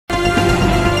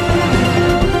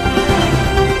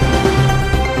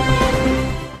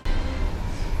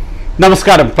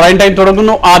നമസ്കാരം. Prime time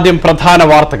തുടങ്ങുന്നു. ആദ്യം പ്രധാന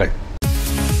വാർത്തകൾ.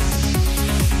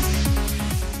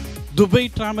 ദുബൈ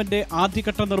ട്രാമിന്റെ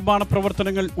ആദ്യഘട്ട നിർമ്മാണ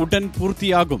പ്രവർത്തനങ്ങൾ ഉടൻ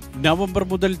പൂർത്തിയാകും. നവംബർ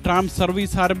മുതൽ ട്രാം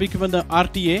സർവീസ് ആരംഭിക്കുമെന്ന്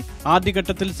RTA.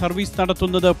 ആദ്യഘട്ടത്തിൽ സർവീസ്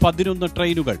നടത്തുന്നത് 11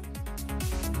 ട്രെയിനുകൾ.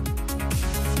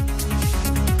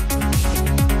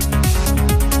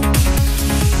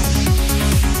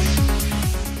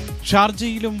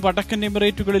 ഷാർജയിലും വടക്കൻ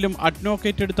എമിറേറ്റുകളിലും അഡ്നോക്ക്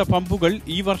ഏറ്റെടുത്ത പമ്പുകൾ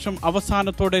ഈ വർഷം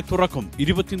അവസാനത്തോടെ തുറക്കും.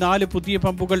 24 പുതിയ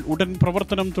പമ്പുകൾ ഉടൻ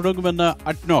പ്രവർത്തനം തുടങ്ങുമെന്ന്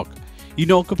അഡ്നോക്ക്.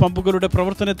 ഇനോക്ക് പമ്പുകളുടെ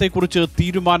പ്രവർത്തനത്തെക്കുറിച്ച്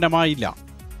തീരുമാനമായില്ല.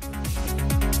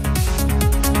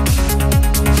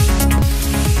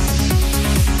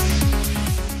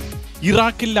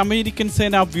 ഇറാഖിൽ അമേരിക്കൻ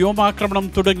സേന വ്യോമാക്രമണം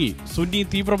തുടങ്ങി. സുന്നി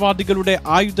തീവ്രവാദികളുടെ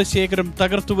ആയുധശേഖരം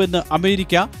തകർത്തുവെന്ന്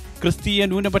അമേരിക്ക. ക്രിസ്തീയ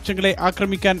ന്യൂനപക്ഷങ്ങളെ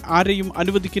ആക്രമിക്കാൻ ആരെയും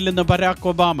അനുവദിക്കില്ലെന്ന് ബരാക്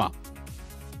ഒബാമ.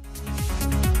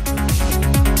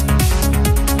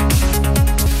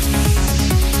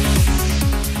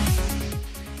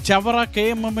 ചവറ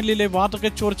KMMLിലെ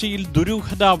വാതകച്ചോർച്ചയിൽ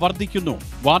ദുരൂഹത വർദ്ധിക്കുന്നു.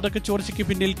 വാതകച്ചോർച്ചയ്ക്ക്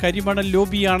പിന്നിൽ കരിമണൽ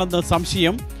ലോബിയാണെന്ന്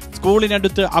സംശയം.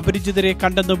 സ്കൂളിനടുത്ത് അപരിചിതരെ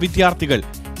കണ്ടെന്ന് വിദ്യാർത്ഥികൾ.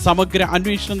 സമഗ്ര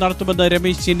അന്വേഷണം നടത്തുമെന്ന്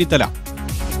രമേശ് ചെന്നിത്തല.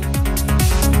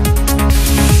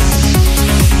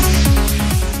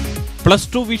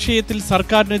 +2 വിഷയത്തിൽ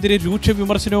സർക്കാരിനെതിരെ രൂക്ഷ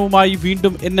വിമർശനവുമായി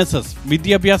വീണ്ടും NSS.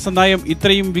 വിദ്യാഭ്യാസ നയം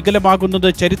ഇത്രയും വികലമാകുന്നത്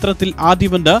ചരിത്രത്തിൽ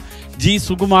ആദ്യമെന്ന് G.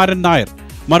 സുകുമാരൻ നായർ.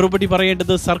 മറുപടി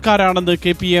പറയേണ്ടത് സർക്കാരാണെന്ന്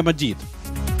KPA മജീദ്.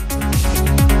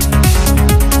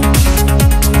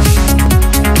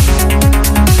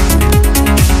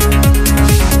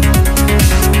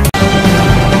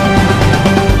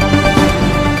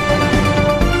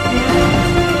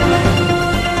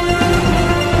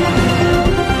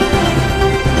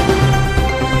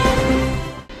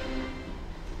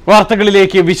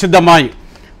 വാർത്തകളിലേക്ക് വിശദമായി.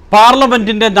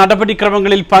 പാർലമെന്റിന്റെ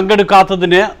നടപടിക്രമങ്ങളിൽ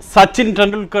പങ്കെടുക്കാത്തതിന് സച്ചിൻ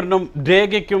ടെണ്ടുൽക്കറിനും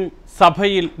രേഖയ്ക്കും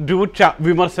സഭയിൽ രൂക്ഷ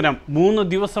വിമർശനം. 3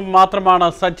 ദിവസം മാത്രമാണ്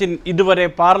സച്ചിൻ ഇതുവരെ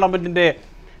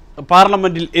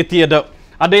പാർലമെന്റിൽ എത്തിയത്.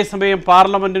 അതേസമയം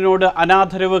പാർലമെന്റിനോട്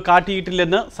അനാദരവ്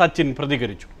കാട്ടിയിട്ടില്ലെന്ന് സച്ചിൻ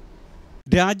പ്രതികരിച്ചു.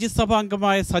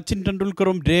 രാജ്യസഭാംഗമായ സച്ചിൻ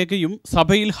ടെണ്ടുൽക്കറും രേഖയും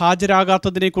സഭയിൽ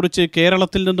ഹാജരാകാത്തതിനെക്കുറിച്ച്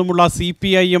കേരളത്തിൽ നിന്നുമുള്ള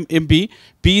CPIM MP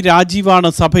P.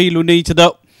 രാജീവാണ് സഭയിൽ ഉന്നയിച്ചത്.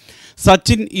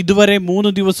 സച്ചിൻ ഇതുവരെ 3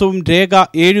 ദിവസവും രേഖ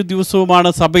 7 ദിവസവുമാണ്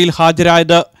സഭയിൽ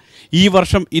ഹാജരായത്. ഈ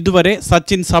വർഷം ഇതുവരെ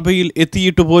സച്ചിൻ സഭയിൽ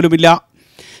എത്തിയിട്ടുപോലുമില്ല.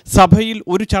 സഭയിൽ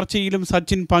ഒരു ചർച്ചയിലും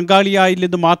സച്ചിൻ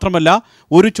പങ്കാളിയായില്ലെന്ന് മാത്രമല്ല,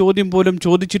 ഒരു ചോദ്യം പോലും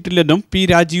ചോദിച്ചിട്ടില്ലെന്നും P.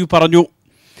 രാജീവ് പറഞ്ഞു.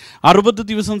 60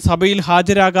 ദിവസം സഭയിൽ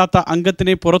ഹാജരാകാത്ത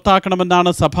അംഗത്തിനെ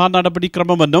പുറത്താക്കണമെന്നാണ് സഭാ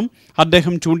നടപടിക്രമമെന്നും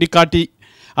അദ്ദേഹം ചൂണ്ടിക്കാട്ടി.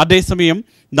 അതേസമയം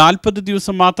 40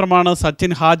 ദിവസം മാത്രമാണ്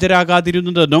സച്ചിൻ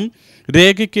ഹാജരാകാതിരുന്നതെന്നും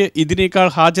രേഖയ്ക്ക് ഇതിനേക്കാൾ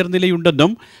ഹാജർ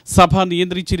നിലയുണ്ടെന്നും സഭ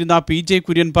നിയന്ത്രിച്ചിരുന്ന PJ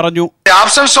കുര്യൻ പറഞ്ഞു. The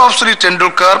absence of Sri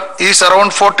Tendulkar is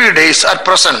around 40 days at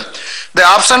present. The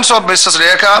absence of Mrs.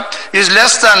 Rekha is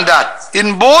less than that. In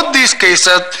both these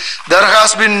cases, there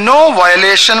has been no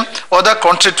violation of the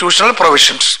constitutional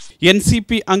provisions. NCP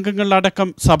അംഗങ്ങളടക്കം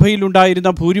സഭയിലുണ്ടായിരുന്ന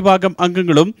ഭൂരിഭാഗം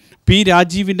അംഗങ്ങളും P.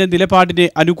 രാജീവിന്റെ നിലപാടിനെ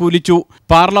അനുകൂലിച്ചു.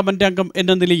 Parliament അംഗം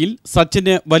എന്ന നിലയിൽ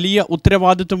സച്ചിന് വലിയ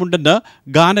ഉത്തരവാദിത്വമുണ്ടെന്ന്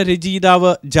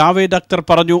ഗാനരചയിതാവ് ജാവേദ് അക്തർ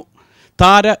പറഞ്ഞു.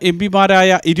 താര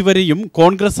MPമാരായ ഇരുവരെയും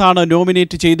കോൺഗ്രസാണ്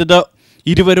നോമിനേറ്റ് ചെയ്തത്.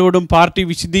 ഇരുവരോടും പാർട്ടി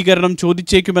വിശദീകരണം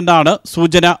ചോദിച്ചേക്കുമെന്നാണ്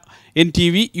സൂചന.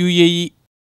 NTV UAE.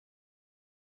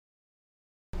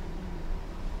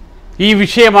 ഈ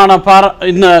വിഷയമാണ്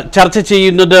ഇന്ന് ചർച്ച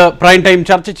ചെയ്യുന്നത്. പ്രൈം ടൈം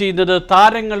ചർച്ച ചെയ്യുന്നത്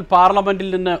താരങ്ങൾ പാർലമെന്റിൽ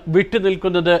നിന്ന്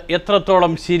വിട്ടുനിൽക്കുന്നത്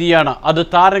എത്രത്തോളം ശരിയാണ്. അത്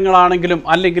താരങ്ങളാണെങ്കിലും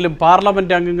അല്ലെങ്കിലും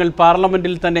പാർലമെന്റ് അംഗങ്ങൾ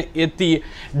പാർലമെന്റിൽ തന്നെ എത്തി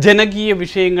ജനകീയ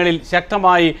വിഷയങ്ങളിൽ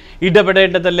ശക്തമായി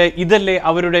ഇടപെടേണ്ടതല്ലേ? ഇതല്ലേ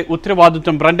അവരുടെ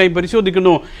ഉത്തരവാദിത്വം? പ്രൈം ടൈം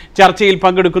പരിശോധിക്കുന്നു. ചർച്ചയിൽ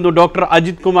പങ്കെടുക്കുന്നു ഡോക്ടർ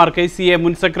അജിത് കുമാർ, KCA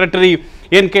മുൻ സെക്രട്ടറി,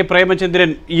 NK പ്രേമചന്ദ്രൻ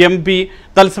MP.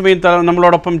 തത്സമയം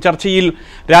നമ്മളോടൊപ്പം ചർച്ചയിൽ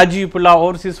Rajeev Pillai,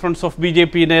 overseas friends of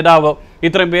BJP നേതാവ്.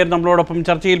 ഇത്രയും പേർ നമ്മളോടൊപ്പം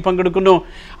ചർച്ചയിൽ പങ്കെടുക്കുന്നു.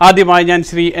 ആദ്യമായി ഞാൻ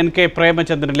ശ്രീ NK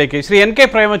പ്രേമചന്ദ്രനിലേക്ക്. ശ്രീ NK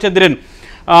പ്രേമചന്ദ്രൻ,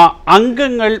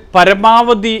 അംഗങ്ങൾ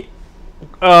പരമാവധി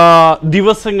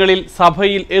ദിവസങ്ങളിൽ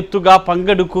സഭയിൽ എത്തുക,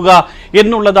 പങ്കെടുക്കുക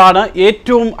എന്നുള്ളതാണ്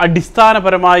ഏറ്റവും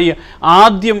അടിസ്ഥാനപരമായി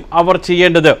ആദ്യം അവർ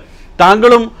ചെയ്യേണ്ടത്.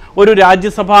 താങ്കളും ഒരു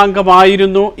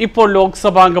രാജ്യസഭാംഗമായിരുന്നു, ഇപ്പോൾ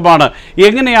ലോക്സഭാംഗമാണ്.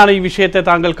 എങ്ങനെയാണ് ഈ വിഷയത്തെ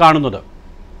താങ്കൾ കാണുന്നത്?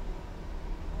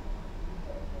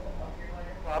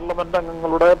 പാർലമെന്റ്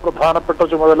അംഗങ്ങളുടെ പ്രധാനപ്പെട്ട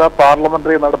ചുമതല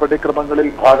പാർലമെന്ററി നടപടിക്രമങ്ങളിൽ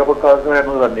ഭാഗവെക്കുക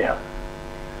എന്നത് തന്നെയാണ്.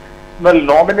 എന്നാൽ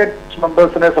നോമിനേറ്റ്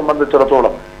മെമ്പേഴ്സിനെ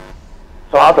സംബന്ധിച്ചിടത്തോളം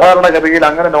സാധാരണഗതിയിൽ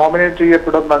അങ്ങനെ നോമിനേറ്റ്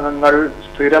ചെയ്യപ്പെടുന്ന അംഗങ്ങൾ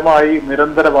സ്ഥിരമായി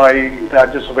നിരന്തരമായി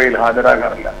രാജ്യസഭയിൽ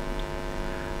ഹാജരാകാറില്ല.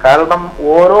 കാരണം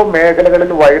ഓരോ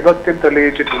മേഖലകളിൽ വൈദഗ്ധ്യം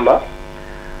തെളിയിച്ചിട്ടുള്ള,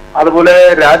 അതുപോലെ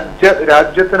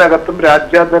രാജ്യത്തിനകത്തും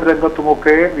രാജ്യാന്തര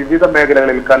രംഗത്തുമൊക്കെ വിവിധ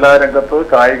മേഖലകളിൽ കലാരംഗത്ത്,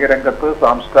 കായിക രംഗത്ത്,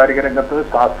 സാംസ്കാരിക രംഗത്ത്,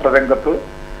 ശാസ്ത്രരംഗത്ത്,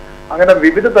 അങ്ങനെ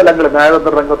വിവിധ തലങ്ങളിൽ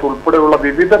നയതന്ത്ര രംഗത്ത് ഉൾപ്പെടെയുള്ള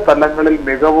വിവിധ തലങ്ങളിൽ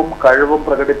മികവും കഴിവും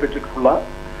പ്രകടിപ്പിച്ചിട്ടുള്ള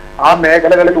ആ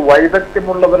മേഖലകളിൽ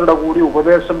വൈദഗ്ധ്യമുള്ളവരുടെ കൂടി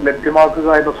ഉപദേശം ലഭ്യമാക്കുക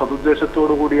എന്ന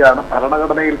സതുദ്ദേശത്തോടു കൂടിയാണ്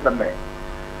ഭരണഘടനയിൽ തന്നെ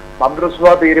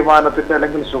മന്ത്രിസഭാ തീരുമാനത്തിന്റെ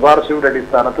അല്ലെങ്കിൽ ശുപാർശയുടെ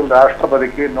അടിസ്ഥാനത്തിൽ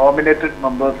രാഷ്ട്രപതിക്ക് നോമിനേറ്റഡ്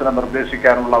മെമ്പേഴ്സിനെ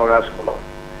നിർദ്ദേശിക്കാനുള്ള അവകാശമുള്ളത്.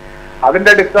 അതിന്റെ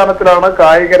അടിസ്ഥാനത്തിലാണ്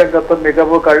കായിക രംഗത്ത്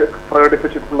മികവ്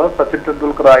പ്രകടിപ്പിച്ചിട്ടുള്ള സച്ചിൻ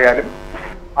ടെണ്ടുൽക്കർ ആയാലും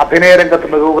അഭിനയ രംഗത്ത്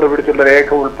മികവ് പ്രകടിപ്പിച്ചിട്ടുള്ള രേഖ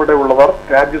ഉൾപ്പെടെയുള്ളവർ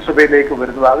രാജ്യസഭയിലേക്ക്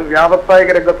വരുന്നത്. അത് വ്യാവസായിക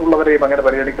രംഗത്തുള്ളവരെയും അങ്ങനെ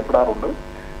പരിഗണിക്കപ്പെടാറുണ്ട്.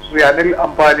 ശ്രീ അനിൽ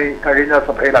അംബാനി കഴിഞ്ഞ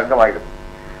സഭയിൽ അംഗമായിരുന്നു.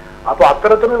 അപ്പൊ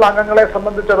അത്തരത്തിലുള്ള അംഗങ്ങളെ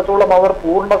സംബന്ധിച്ചിടത്തോളം അവർ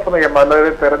പൂർണ്ണ സമയം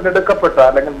അതായത് തെരഞ്ഞെടുക്കപ്പെട്ട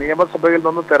അല്ലെങ്കിൽ നിയമസഭയിൽ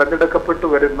നിന്ന് തെരഞ്ഞെടുക്കപ്പെട്ടു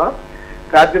വരുന്ന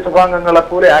രാജ്യസഭാംഗങ്ങളെ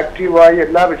പോലെ ആക്റ്റീവായി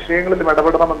എല്ലാ വിഷയങ്ങളിലും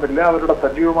ഇടപെടണമെന്നില്ല. അവരുടെ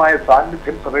സജീവമായ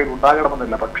സാന്നിധ്യം സഭയിൽ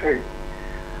ഉണ്ടാകണമെന്നില്ല. പക്ഷേ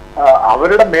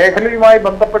അവരുടെ മേഖലയുമായി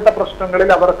ബന്ധപ്പെട്ട പ്രശ്നങ്ങളിൽ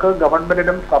അവർക്ക്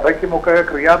ഗവൺമെന്റിനും സഭയ്ക്കുമൊക്കെ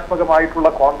ക്രിയാത്മകമായിട്ടുള്ള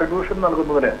കോൺട്രിബ്യൂഷൻ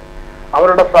നൽകുന്നതിന്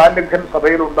അവരുടെ സാന്നിധ്യം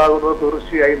സഭയിൽ ഉണ്ടാകുന്നത്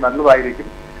തീർച്ചയായും നല്ലതായിരിക്കും.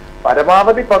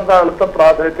 പരമാവധി പങ്കാളിത്തം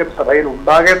പ്രാതിനിധ്യം സഭയിൽ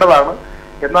ഉണ്ടാകേണ്ടതാണ്.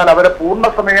 എന്നാൽ അവരെ പൂർണ്ണ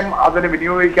സമയം അതിന്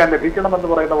വിനിയോഗിക്കാൻ ലഭിക്കണമെന്ന്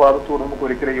പറയുന്ന വാദത്തോട് നമുക്ക്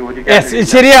ഒരിക്കലും യോജിക്കാം.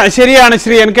 ശരിയാണ്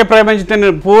ശ്രീ എൻ കെ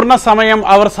പ്രേമചന്ദ്രൻ. പൂർണ്ണ സമയം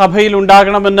അവർ സഭയിൽ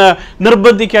ഉണ്ടാകണമെന്ന്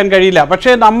നിർബന്ധിക്കാൻ കഴിയില്ല.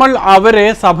 പക്ഷേ നമ്മൾ അവരെ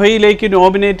സഭയിലേക്ക്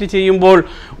നോമിനേറ്റ് ചെയ്യുമ്പോൾ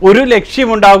ഒരു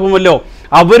ലക്ഷ്യമുണ്ടാകുമല്ലോ,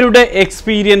 അവരുടെ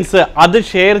എക്സ്പീരിയൻസ് അത്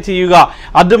ഷെയർ ചെയ്യുക,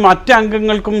 അത്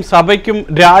മറ്റംഗങ്ങൾക്കും സഭയ്ക്കും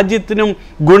രാജ്യത്തിനും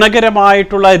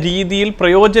ഗുണകരമായിട്ടുള്ള രീതിയിൽ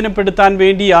പ്രയോജനപ്പെടുത്താൻ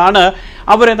വേണ്ടിയാണ്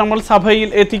അവരെ നമ്മൾ സഭയിൽ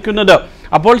എത്തിക്കുന്നത്.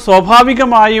 അപ്പോൾ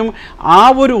സ്വാഭാവികമായും ആ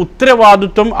ഒരു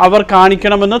ഉത്തരവാദിത്വം അവർ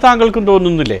കാണിക്കണമെന്ന് താങ്കൾക്കും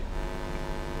തോന്നുന്നില്ലേ?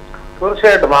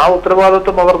 തീർച്ചയായിട്ടും ആ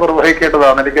ഉത്തരവാദിത്വം അവർ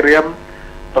നിർവഹിക്കേണ്ടതാണ്. എനിക്കറിയാം,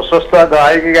 പ്രശസ്ത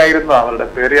ഗായികയായിരുന്ന അവരുടെ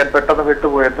പേര് ഞാൻ പെട്ടെന്ന്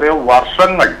വിട്ടുപോയി, എത്രയോ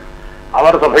വർഷങ്ങൾ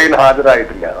അവർ സഭയിൽ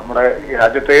ഹാജരായിട്ടില്ല. നമ്മുടെ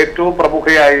രാജ്യത്തെ ഏറ്റവും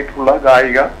പ്രമുഖയായിട്ടുള്ള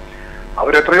ഗായിക,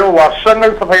 അവരെത്രയോ വർഷങ്ങൾ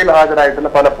സഭയിൽ ഹാജരായിട്ടില്ല.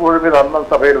 പലപ്പോഴും ഇത് അന്ന്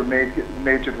സഭയിൽ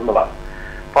ഉന്നയിച്ചിട്ടുള്ളതാണ്.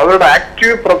 അപ്പൊ അവരുടെ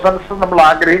ആക്റ്റീവ് പ്രസൻസ് നമ്മൾ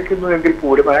ആഗ്രഹിക്കുന്നുവെങ്കിൽ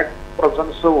പോലും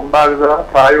പ്രസൻസ് ഉണ്ടാകുക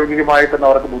പ്രായോഗികമായി തന്നെ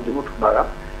അവർക്ക് ബുദ്ധിമുട്ടുണ്ടാകാം.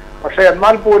 പക്ഷെ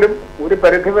എന്നാൽ പോലും ഒരു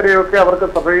പരിധിവരെയൊക്കെ അവർക്ക്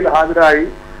സഭയിൽ ഹാജരായി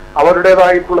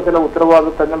അവരുടേതായിട്ടുള്ള ചില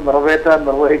ഉത്തരവാദിത്തങ്ങൾ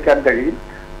നിർവഹിക്കാൻ കഴിയും.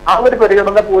 ആ ഒരു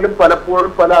പരിഗണന പോലും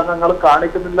പലപ്പോഴും പല അംഗങ്ങളും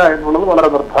കാണിക്കുന്നില്ല എന്നുള്ളത് വളരെ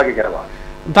നിർഭാഗ്യകരമാണ്.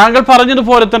 താങ്കൾ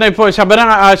പറഞ്ഞതുപോലെ തന്നെ ഇപ്പോൾ ശബന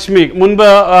ആശ്മി മുൻപ്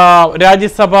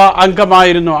രാജ്യസഭ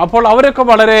അംഗമായിരുന്നു. അപ്പോൾ അവരൊക്കെ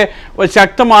വളരെ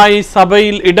ശക്തമായി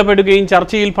സഭയിൽ ഇടപെടുകയും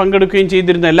ചർച്ചയിൽ പങ്കെടുക്കുകയും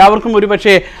ചെയ്തിരുന്നു. എല്ലാവർക്കും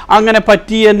ഒരുപക്ഷെ അങ്ങനെ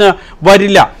പറ്റിയെന്ന്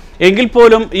വരില്ല. എങ്കിൽ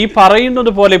പോലും ഈ പറയുന്നത്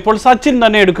പോലെ ഇപ്പോൾ സച്ചിൻ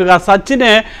തന്നെ എടുക്കുക.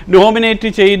 സച്ചിനെ നോമിനേറ്റ്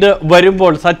ചെയ്ത്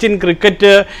വരുമ്പോൾ സച്ചിൻ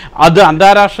ക്രിക്കറ്റ്, അത്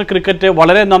അന്താരാഷ്ട്ര ക്രിക്കറ്റ്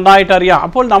വളരെ നന്നായിട്ട് അറിയാം.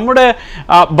 അപ്പോൾ നമ്മുടെ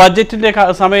ബജറ്റിൻ്റെ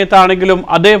സമയത്താണെങ്കിലും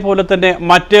അതേപോലെ തന്നെ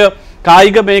മറ്റ്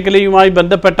കായിക മേഖലയുമായി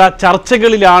ബന്ധപ്പെട്ട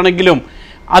ചർച്ചകളിലാണെങ്കിലും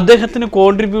അദ്ദേഹത്തിന്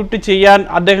കോൺട്രിബ്യൂട്ട് ചെയ്യാൻ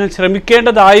അദ്ദേഹം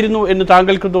ശ്രമിക്കേണ്ടതായിരുന്നു എന്ന്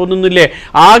താങ്കൾക്ക് തോന്നുന്നില്ലേ?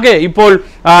 ആകെ ഇപ്പോൾ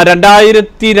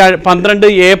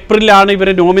 2012 ഏപ്രിലാണ്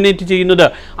ഇവരെ നോമിനേറ്റ് ചെയ്യുന്നത്.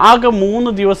 ആകെ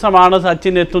 3 ദിവസമാണ്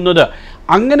സച്ചിൻ എത്തുന്നത്.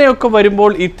 അങ്ങനെയൊക്കെ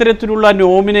വരുമ്പോൾ ഇത്തരത്തിലുള്ള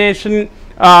നോമിനേഷൻ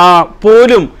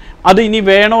പോലും അത് ഇനി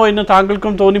വേണോ എന്ന്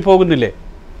താങ്കൾക്കും തോന്നിപ്പോകുന്നില്ലേ?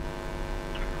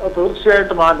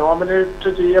 തീർച്ചയായിട്ടും ആ നോമിനേറ്റ്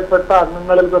ചെയ്യപ്പെട്ട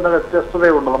അംഗങ്ങളിൽ തന്നെ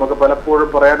വ്യത്യസ്തതയുണ്ട്. നമുക്ക് പലപ്പോഴും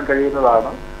പറയാൻ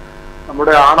കഴിയുന്നതാണ്.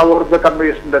 നമ്മുടെ ആണവോർജ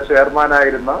കമ്മീഷന്റെ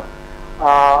ചെയർമാനായിരുന്ന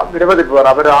നിരവധി പേർ,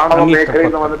 അവർ ആണവ മേഖലയിൽ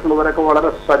നിന്ന് വന്നിട്ടുള്ളവരൊക്കെ വളരെ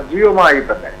സജീവമായി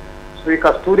തന്നെ, ശ്രീ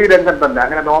കസ്തൂരി രംഗൻ തന്നെ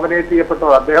അങ്ങനെ നോമിനേറ്റ്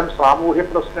ചെയ്യപ്പെട്ടത്. അദ്ദേഹം സാമൂഹ്യ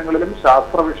പ്രശ്നങ്ങളിലും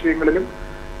ശാസ്ത്ര വിഷയങ്ങളിലും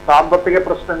സാമ്പത്തിക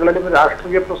പ്രശ്നങ്ങളിലും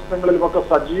രാഷ്ട്രീയ പ്രശ്നങ്ങളിലും ഒക്കെ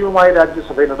സജീവമായി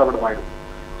രാജ്യസഭയിൽ ഇടപെടുമായിരുന്നു.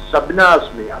 ശബ്ന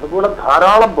ആസ്മി, അതുപോലെ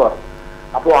ധാരാളം പേർ.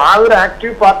 അപ്പോൾ ആ ഒരു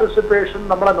ആക്റ്റീവ് പാർട്ടിസിപ്പേഷൻ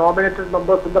നമ്മളെ നോമിനേറ്റഡ്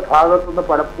മെമ്പേഴ്സിന്റെ ഭാഗത്തുനിന്ന്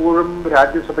പലപ്പോഴും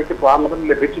രാജ്യസഭയ്ക്ക് പാർലമെന്റ്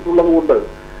ലഭിച്ചിട്ടുള്ളത് കൊണ്ട്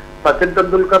സച്ചിൻ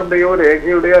ടെണ്ടുൽക്കറിന്റെയോ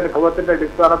രേഖയുടെയോ അനുഭവത്തിന്റെ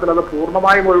അടിസ്ഥാനത്തിൽ അത്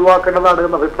പൂർണ്ണമായും ഒഴിവാക്കേണ്ടതാണ്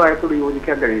എന്ന അഭിപ്രായത്തോട്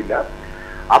യോജിക്കാൻ കഴിയില്ല.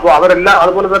 അപ്പോൾ അവരെല്ലാം,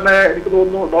 അതുപോലെ തന്നെ എനിക്ക്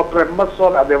തോന്നുന്നു ഡോക്ടർ MS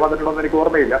സ്വാമി, അദ്ദേഹം വന്നിട്ടുണ്ടെന്ന് എനിക്ക്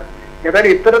ഓർമ്മയില്ല.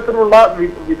 ഏതായാലും ഇത്തരത്തിലുള്ള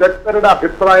വിദഗ്ധരുടെ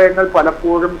അഭിപ്രായങ്ങൾ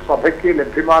പലപ്പോഴും സഭയ്ക്ക്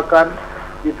ലഭ്യമാക്കാൻ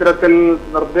ഇത്തരത്തിൽ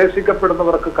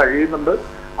നിർദ്ദേശിക്കപ്പെടുന്നവർക്ക് കഴിയുന്നുണ്ട്.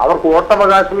 അവർക്ക്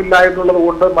വോട്ടവകാശമില്ല എന്നുള്ളത്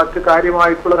കൊണ്ട് മറ്റു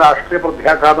കാര്യമായിട്ടുള്ള രാഷ്ട്രീയ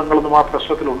പ്രത്യാഘാതങ്ങളൊന്നും ആ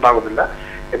പ്രശ്നത്തിൽ ഉണ്ടാകുന്നില്ല.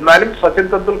 എന്നാലും സച്ചിൻ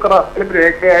ടെണ്ടുൽക്കർ ആയാലും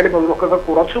രേഖയായാലും അതൊക്കെ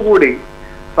കുറച്ചുകൂടി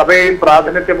സഭയിൽ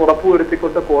പ്രാതിനിധ്യം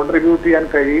ഉറപ്പുവരുത്തിക്കൊണ്ട് കോൺട്രിബ്യൂട്ട് ചെയ്യാൻ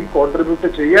കഴിയും, കോൺട്രിബ്യൂട്ട്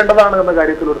ചെയ്യേണ്ടതാണ് എന്ന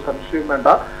കാര്യത്തിൽ ഒരു സംശയം വേണ്ട.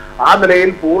 ആ നിലയിൽ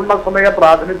പൂർണ്ണസമയ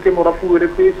പ്രാതിനിധ്യം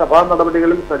ഉറപ്പുവരുത്തി സഭാ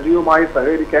നടപടികളിൽ സജീവമായി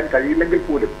സഹകരിക്കാൻ കഴിയില്ലെങ്കിൽ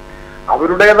പോലും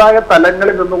അവരുടേതായ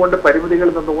തലങ്ങളിൽ നിന്നുകൊണ്ട്,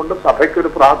 പരിമിതികളിൽ നിന്നുകൊണ്ട്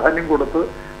സഭയ്ക്കൊരു പ്രാധാന്യം കൊടുത്ത്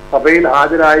സഭയിൽ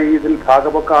ഹാജരായി ഇതിൽ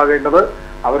ഭാഗവക്കാകേണ്ടത്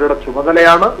അവരുടെ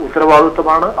ചുമതലയാണ്,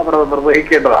 ഉത്തരവാദിത്വമാണ്, അവർ അത്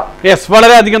നിർവഹിക്കേണ്ടതാണ്. യെസ്,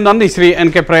 വളരെയധികം നന്ദി Shri N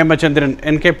K Premachandran.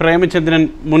 N K Premachandran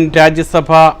മുൻ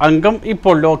രാജ്യസഭാ അംഗം,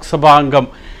 ഇപ്പോൾ ലോക്സഭാ അംഗം.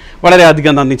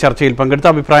 വളരെയധികം നന്ദി ചർച്ചയിൽ പങ്കെടുത്ത്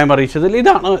അഭിപ്രായം അറിയിച്ചതിൽ.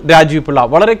 ഇതാണ് രാജീവ് പിള്ള.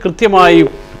 വളരെ കൃത്യമായി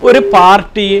ഒരു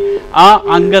പാർട്ടി ആ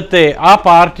അംഗത്തെ, ആ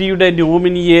പാർട്ടിയുടെ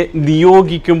നോമിനിയെ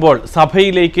നിയോഗിക്കുമ്പോൾ,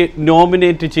 സഭയിലേക്ക്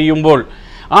നോമിനേറ്റ് ചെയ്യുമ്പോൾ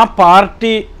ആ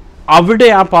പാർട്ടി അവിടെ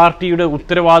ആ പാർട്ടിയുടെ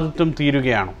ഉത്തരവാദിത്വം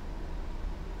തീരുകയാണോ?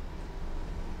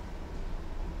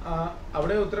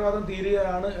 അവിടെ ഉത്തരവാദിത്വം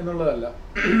തീരുകയാണ് എന്നുള്ളതല്ല.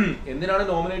 എന്തിനാണ്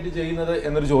നോമിനേറ്റ് ചെയ്യുന്നത്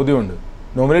എന്നൊരു ചോദ്യമുണ്ട്.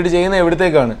 നോമിനേറ്റ് ചെയ്യുന്ന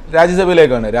എവിടത്തേക്കാണ്?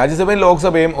 രാജ്യസഭയിലേക്കാണ്. രാജ്യസഭയും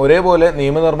ലോക്സഭയും ഒരേപോലെ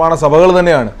നിയമനിർമ്മാണ സഭകൾ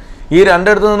തന്നെയാണ്. ഈ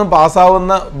രണ്ടിടത്തു നിന്നും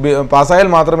പാസ്സായാൽ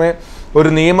മാത്രമേ ഒരു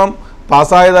നിയമം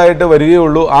പാസ്സായതായിട്ട്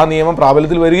വരികയുള്ളൂ, ആ നിയമം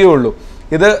പ്രാബല്യത്തിൽ വരികയുള്ളൂ.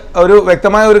 ഇത് ഒരു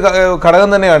വ്യക്തമായ ഒരു ഘടകം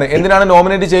തന്നെയാണ്. എന്തിനാണ്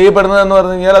നോമിനേറ്റ് ചെയ്യപ്പെടുന്നത് എന്ന്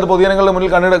പറഞ്ഞു കഴിഞ്ഞാൽ അത് പൊതുജനങ്ങളുടെ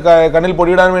മുന്നിൽ കണ്ണിൽ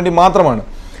പൊടിയിടാൻ വേണ്ടി മാത്രമാണ്.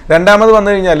 രണ്ടാമത് വന്നു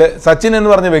കഴിഞ്ഞാൽ സച്ചിൻ എന്ന്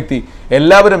പറഞ്ഞ വ്യക്തി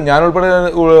എല്ലാവരും, ഞാൻ ഉൾപ്പെടെ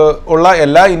ഉള്ള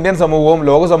എല്ലാ ഇന്ത്യൻ സമൂഹവും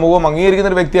ലോക സമൂഹവും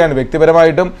അംഗീകരിക്കുന്ന ഒരു വ്യക്തിയാണ്.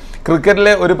 വ്യക്തിപരമായിട്ടും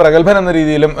ക്രിക്കറ്റിലെ ഒരു പ്രഗത്ഭൻ എന്ന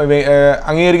രീതിയിലും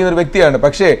അംഗീകരിക്കുന്ന ഒരു വ്യക്തിയാണ്.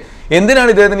 പക്ഷേ എന്തിനാണ്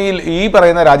ഇദ്ദേഹത്തിന് ഈ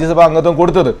പറയുന്ന രാജ്യസഭാ അംഗത്വം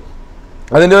കൊടുത്തത്?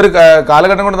 അതിൻ്റെ ഒരു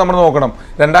കാലഘട്ടം കൊണ്ട് നമ്മൾ നോക്കണം.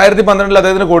 2012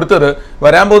 അദ്ദേഹത്തിന് കൊടുത്തത്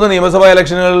വരാൻ പോകുന്ന നിയമസഭാ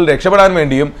ഇലക്ഷനുകളിൽ രക്ഷപ്പെടാൻ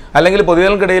വേണ്ടിയും അല്ലെങ്കിൽ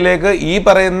പൊതുജനങ്ങൾക്കിടയിലേക്ക് ഈ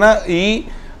പറയുന്ന ഈ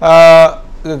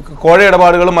കോഴ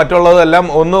ഇടപാടുകളും മറ്റുള്ളതെല്ലാം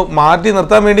ഒന്ന് മാറ്റി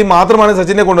നിർത്താൻ വേണ്ടി മാത്രമാണ്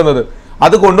സച്ചിനെ കൊണ്ടുവന്നത്.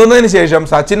 അത് കൊണ്ടുവന്നതിന് ശേഷം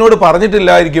സച്ചിനോട്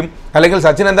പറഞ്ഞിട്ടില്ലായിരിക്കും, അല്ലെങ്കിൽ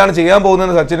സച്ചിൻ എന്താണ് ചെയ്യാൻ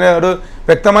പോകുന്നതെന്ന് സച്ചിനോട്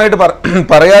വ്യക്തമായിട്ട്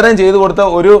പറയാനും ചെയ്തു കൊടുത്ത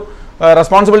ഒരു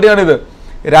റെസ്പോൺസിബിലിറ്റിയാണിത്.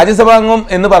 രാജ്യസഭാംഗം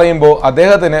എന്ന് പറയുമ്പോൾ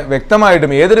അദ്ദേഹത്തിന്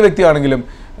വ്യക്തമായിട്ടും ഏതൊരു വ്യക്തിയാണെങ്കിലും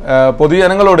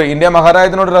പൊതുജനങ്ങളോട്, ഇന്ത്യ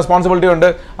മഹാരാജ്യത്തിനോട് റെസ്പോൺസിബിലിറ്റി ഉണ്ട്.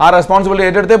 ആ റെസ്പോൺസിബിലിറ്റി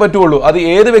ഏറ്റെടുത്തേ പറ്റുള്ളൂ. അത്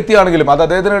ഏത് വ്യക്തിയാണെങ്കിലും. അത്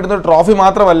അദ്ദേഹത്തിന് കിട്ടുന്ന ഒരു ട്രോഫി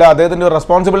മാത്രമല്ല, അദ്ദേഹത്തിൻ്റെ ഒരു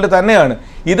റെസ്പോൺസിബിലിറ്റി തന്നെയാണ്.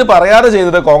 ഇത് പറയാതെ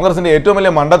ചെയ്തത് കോൺഗ്രസിന്റെ ഏറ്റവും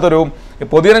വലിയ മണ്ടത്തരവും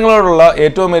പൊതുജനങ്ങളോടുള്ള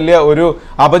ഏറ്റവും വലിയ ഒരു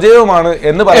അപജയവുമാണ്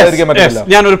എന്ന് പറയാതിരിക്കാൻ പറ്റില്ല.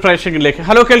 ഞാനൊരു പ്രേക്ഷകരിലേക്ക്.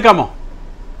 ഹലോ, കേൾക്കാമോ?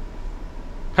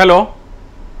 ഹലോ,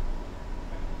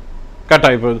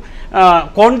 കട്ടായി പോയത്.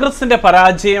 കോൺഗ്രസിന്റെ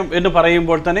പരാജയം എന്ന്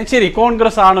പറയുമ്പോൾ തന്നെ ശരി,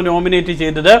 കോൺഗ്രസ് ആണ് നോമിനേറ്റ്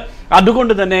ചെയ്തത്,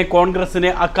 അതുകൊണ്ട് തന്നെ കോൺഗ്രസിന്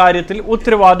അക്കാര്യത്തിൽ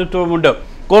ഉത്തരവാദിത്വമുണ്ട്.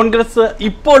 കോൺഗ്രസ്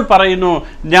ഇപ്പോൾ പറയുന്നു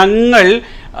ഞങ്ങൾ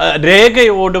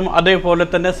രേഖയോടും അതേപോലെ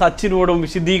തന്നെ സച്ചിനോടും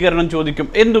വിശദീകരണം ചോദിക്കും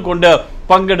എന്തുകൊണ്ട്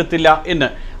പങ്കെടുത്തില്ല എന്ന്.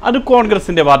 അത്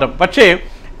കോൺഗ്രസിന്റെ വാദം. പക്ഷേ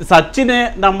സച്ചിനെ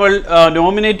നമ്മൾ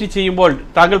നോമിനേറ്റ് ചെയ്യുമ്പോൾ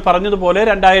താങ്കൾ പറഞ്ഞതുപോലെ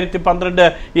 2012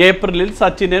 ഏപ്രിലിൽ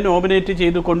സച്ചിനെ നോമിനേറ്റ്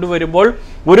ചെയ്ത് കൊണ്ടുവരുമ്പോൾ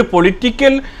ഒരു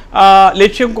പൊളിറ്റിക്കൽ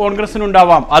ലക്ഷ്യം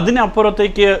കോൺഗ്രസിനുണ്ടാവാം.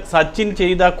 അതിനപ്പുറത്തേക്ക് സച്ചിൻ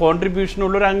ചെയ്ത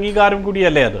കോൺട്രിബ്യൂഷനുള്ളൊരു അംഗീകാരം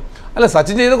കൂടിയല്ലേ അത്? അല്ല,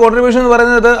 സച്ചിൻ ചെയ്ത കോൺട്രിബ്യൂഷൻ എന്ന്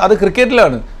പറയുന്നത് അത്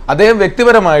ക്രിക്കറ്റിലാണ്. അദ്ദേഹം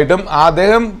വ്യക്തിപരമായിട്ടും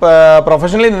അദ്ദേഹം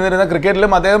പ്രൊഫഷണലി നിന്നിരുന്ന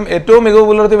ക്രിക്കറ്റിലും അദ്ദേഹം ഏറ്റവും മികവ്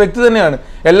പുലർത്തിയ വ്യക്തി തന്നെയാണ്.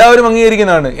 എല്ലാവരും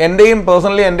അംഗീകരിക്കുന്നതാണ്.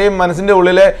 എൻ്റെയും മനസ്സിൻ്റെ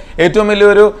ഉള്ളിലെ ഏറ്റവും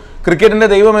വലിയൊരു ക്രിക്കറ്റിൻ്റെ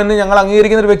ദൈവം എന്ന് ഞങ്ങൾ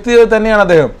അംഗീകരിക്കുന്ന ഒരു വ്യക്തി തന്നെയാണ്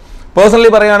അദ്ദേഹം. പേഴ്സണലി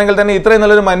പറയുകയാണെങ്കിൽ തന്നെ ഇത്രയും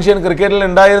നല്ലൊരു മനുഷ്യൻ ക്രിക്കറ്റിൽ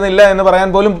ഉണ്ടായിരുന്നില്ല എന്ന് പറയാൻ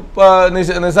പോലും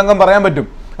നിസ്സംഗം പറയാൻ പറ്റും.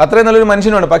 അത്രയും നല്ലൊരു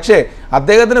മനുഷ്യനാണ്. പക്ഷേ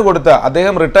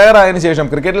അദ്ദേഹം റിട്ടയർ ആയതിനു ശേഷം,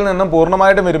 ക്രിക്കറ്റിൽ നിന്നും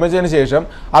പൂർണ്ണമായിട്ടും വിരമിച്ചതിന് ശേഷം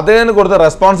അദ്ദേഹത്തിന് കൊടുത്ത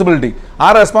റെസ്പോൺസിബിലിറ്റി, ആ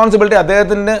റെസ്പോൺസിബിലിറ്റി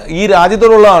അദ്ദേഹത്തിന് ഈ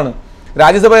രാജ്യത്തോടുള്ളതാണ്.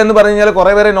 രാജ്യസഭ എന്ന് പറഞ്ഞു കഴിഞ്ഞാൽ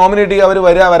കുറേ പേരെ നോമിനേറ്റ് ചെയ്യുക,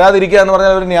 അവർ വരാതിരിക്കുക എന്ന്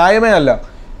പറഞ്ഞാൽ ഒരു ന്യായമേ അല്ല.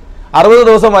 60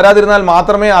 ദിവസം വരാതിരുന്നാൽ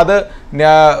മാത്രമേ അത്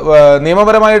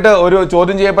നിയമപരമായിട്ട് ഒരു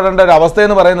ചോദ്യം ചെയ്യപ്പെടേണ്ട ഒരു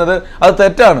അവസ്ഥയെന്ന് പറയുന്നത് അത്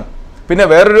തെറ്റാണ്. പിന്നെ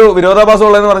വേറൊരു വിരോധാഭാസം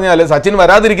ഉള്ളതെന്ന് പറഞ്ഞാൽ സച്ചിൻ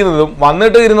വരാതിരിക്കുന്നതും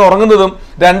വന്നിട്ട് ഇരുന്ന് ഉറങ്ങുന്നതും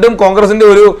രണ്ടും കോൺഗ്രസിന്റെ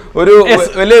ഒരു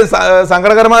വലിയ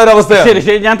സങ്കടകരമായ ഒരു അവസ്ഥയാണ്.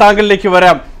 ശരി, ഞാൻ താങ്കളിലേക്ക്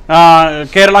വരാം.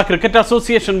 കേരള ക്രിക്കറ്റ്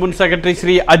അസോസിയേഷൻ മുൻ സെക്രട്ടറി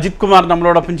ശ്രീ അജിത് കുമാർ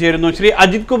നമ്മളോടൊപ്പം ചേരുന്നു. ശ്രീ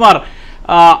അജിത് കുമാർ,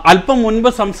 അല്പം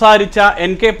മുൻപ് സംസാരിച്ച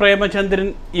NK പ്രേമചന്ദ്രൻ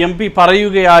MP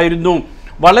പറയുകയായിരുന്നു,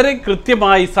 വളരെ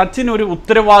കൃത്യമായി സച്ചിൻ ഒരു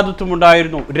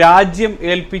ഉത്തരവാദിത്വമുണ്ടായിരുന്നു, രാജ്യം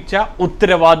ഏൽപ്പിച്ച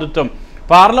ഉത്തരവാദിത്വം.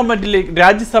 പാർലമെന്റിലേക്ക്,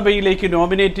 രാജ്യസഭയിലേക്ക്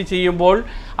നോമിനേറ്റ് ചെയ്യുമ്പോൾ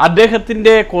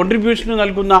അദ്ദേഹത്തിൻ്റെ കോൺട്രിബ്യൂഷന്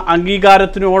നൽകുന്ന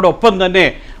അംഗീകാരത്തിനോടൊപ്പം തന്നെ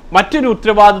മറ്റൊരു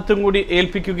ഉത്തരവാദിത്വം കൂടി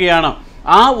ഏൽപ്പിക്കുകയാണ്.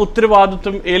 ആ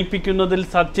ഉത്തരവാദിത്വം ഏൽപ്പിക്കുന്നതിൽ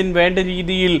സച്ചിൻ വേണ്ട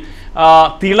രീതിയിൽ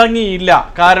തിളങ്ങിയില്ല.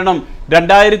 കാരണം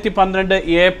 2012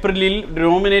 ഏപ്രിലിൽ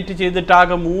നോമിനേറ്റ്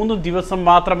ചെയ്തിട്ടാകെ 3 ദിവസം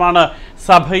മാത്രമാണ്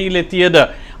സഭയിലെത്തിയത്.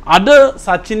 അത്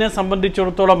സച്ചിനെ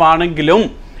സംബന്ധിച്ചിടത്തോളം ആണെങ്കിലും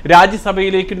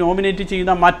രാജ്യസഭയിലേക്ക് നോമിനേറ്റ്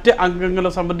ചെയ്യുന്ന മറ്റ് അംഗങ്ങളെ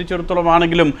സംബന്ധിച്ചിടത്തോളം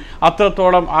ആണെങ്കിലും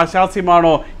അത്രത്തോളം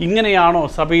ആശാസ്യമാണോ? ഇങ്ങനെയാണോ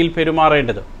സഭയിൽ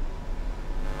പെരുമാറേണ്ടത്?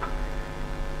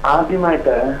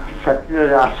 ആദ്യമായിട്ട് സച്ചിൻ ഒരു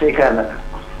രാഷ്ട്രീയക്കാരനല്ല,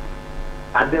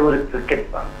 അദ്ദേഹം ഒരു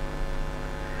ക്രിക്കറ്ററാണ്.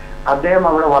 അദ്ദേഹം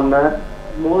അവിടെ വന്ന്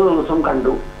 3 ദിവസം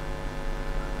കണ്ടു.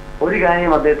 ഒരു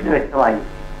കാര്യം അദ്ദേഹത്തിന് വ്യക്തമായി,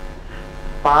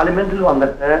 പാർലമെന്റിൽ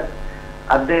വന്നിട്ട്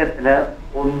അദ്ദേഹത്തിന്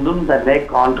ഒന്നും തന്നെ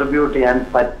കോൺട്രിബ്യൂട്ട് ചെയ്യാൻ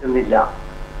പറ്റുന്നില്ല.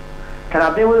 കാരണം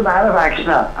അദ്ദേഹം ഒരു മാൻ ഓഫ്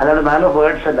ആക്ഷനാണ്, അല്ലാതെ മാൻ ഓഫ്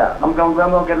വേർഡ്സ് അല്ല. നമുക്ക്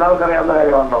എല്ലാവർക്കും അറിയാവുന്ന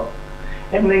കാര്യമാണല്ലോ.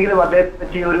 എന്തെങ്കിലും അദ്ദേഹത്തെ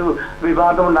പറ്റി ഒരു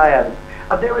വിവാദം ഉണ്ടായാൽ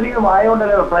അദ്ദേഹം ഒരിക്കലും വായ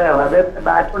കൊണ്ടല്ല റിപ്ലൈ ആണ്, അദ്ദേഹത്തിന്റെ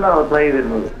ബാറ്റ് കൊണ്ടാണ് റിപ്ലൈ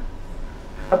ചെയ്തിരുന്നത്.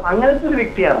 അപ്പൊ അങ്ങനത്തെ ഒരു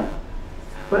വ്യക്തിയാണ്,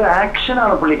 ഒരു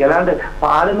ആക്ഷനാണ് പുള്ളിക്ക്. അല്ലാണ്ട്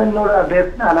പാർലമെന്റിനോട്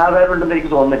അദ്ദേഹത്തിന് അനാദരവുണ്ടെന്ന്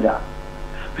എനിക്ക് തോന്നുന്നില്ല.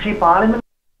 പക്ഷെ ഈ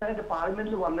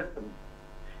പാർലമെന്റിൽ വന്നിട്ടും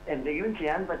എന്തെങ്കിലും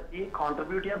ചെയ്യാൻ പറ്റി,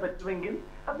 കോൺട്രിബ്യൂട്ട് ചെയ്യാൻ പറ്റുമെങ്കിൽ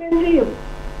അദ്ദേഹം ചെയ്യും,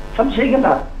 സംശയിക്കണ്ട.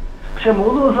 പക്ഷെ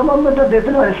 3 ദിവസം വന്നിട്ട്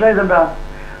അദ്ദേഹത്തിന് മനസ്സിലായതെന്താ,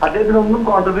 അദ്ദേഹത്തിന് ഒന്നും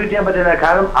കോൺട്രിബ്യൂട്ട് ചെയ്യാൻ പറ്റില്ല.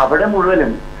 കാരണം അവിടെ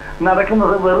മുഴുവനും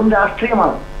നടക്കുന്നത് വെറും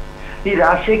രാഷ്ട്രീയമാണ്. ഈ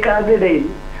രാഷ്ട്രീയക്കാരുടെ ഇടയിൽ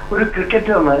ഒരു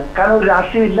ക്രിക്കറ്ററിന്, കാരണം ഒരു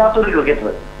രാഷ്ട്രീയം ഇല്ലാത്തൊരു ക്രിക്കറ്റർ,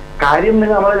 കാര്യം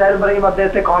നമ്മളെല്ലാവരും പറയും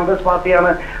അദ്ദേഹത്തെ കോൺഗ്രസ്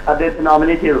പാർട്ടിയാണ് അദ്ദേഹത്തെ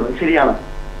നോമിനേറ്റ് ചെയ്തത്, ശരിയാണ്.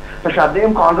 പക്ഷെ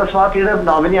അദ്ദേഹം കോൺഗ്രസ് പാർട്ടിയുടെ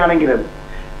നോമിനി ആണെങ്കിലും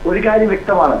ഒരു കാര്യം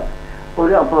വ്യക്തമാണ്,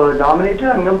 ഒരു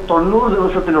നോമിനേറ്റഡ് അംഗം 90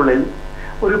 ദിവസത്തിനുള്ളിൽ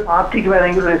ഒരു പാർട്ടിക്ക്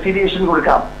വേണമെങ്കിൽ റെസിഗ്നേഷൻ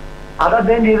കൊടുക്കാം. അത്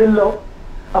അദ്ദേഹം ചെയ്തില്ലല്ലോ.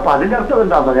 അപ്പൊ അതിന്റെ അർത്ഥം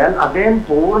എന്താണെന്ന് പറഞ്ഞാൽ അദ്ദേഹം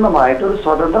പൂർണ്ണമായിട്ട് ഒരു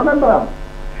സ്വതന്ത്ര മെമ്പറാണ്.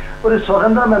 ഒരു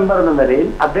സ്വതന്ത്ര മെമ്പർ എന്ന നിലയിൽ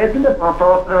അദ്ദേഹത്തിന്റെ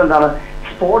പ്രവർത്തനം എന്താണ്,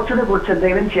 സ്പോർട്സിനെ കുറിച്ച്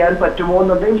എന്തെങ്കിലും ചെയ്യാൻ പറ്റുമോ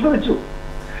എന്ന് അദ്ദേഹം ശ്രമിച്ചു.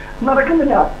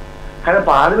 നടക്കുന്നില്ല. കാരണം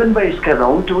പാർലമെന്റ്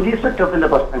ബഹിഷ്കരണവും 2G സെറ്റപ്പിന്റെ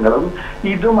പ്രശ്നങ്ങളും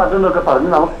ഇതും അതെന്നൊക്കെ പറഞ്ഞ്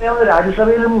നമുക്കറിയാവുന്ന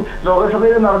രാജ്യസഭയിലും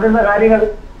ലോകസഭയിലും നടന്നിരുന്ന കാര്യങ്ങൾ.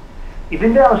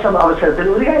 ഇതിന്റെ അവസരത്തിൽ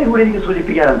ഒരു കാര്യം കൂടി എനിക്ക്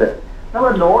സൂചിപ്പിക്കാനുണ്ട്.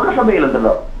 നമ്മുടെ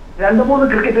ലോകസഭയിലുണ്ടല്ലോ 2-3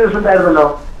 ക്രിക്കറ്റേഴ്സ് ഉണ്ടായിരുന്നല്ലോ,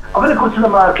 അവരെ കുറിച്ച്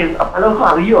നമ്മൾ പലർക്കും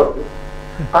അറിയോ?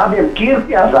 ആദ്യം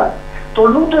കീർത്തി ആസാദ്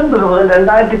 99 മുതൽ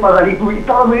 2014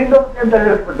 ഇത്തവണ വീണ്ടും അദ്ദേഹം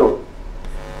തെരഞ്ഞെടുക്കപ്പെട്ടു.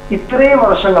 ഇത്രയും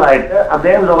വർഷങ്ങളായിട്ട്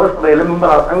അദ്ദേഹം ലോകസഭയിലെ മെമ്പർ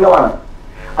അംഗമാണ്.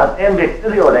 അദ്ദേഹം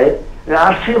വ്യക്തതയോടെ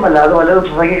രാഷ്ട്രീയമല്ലാതെ വല്ലതും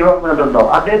പ്രസംഗിക്കണമെന്നുണ്ടോ?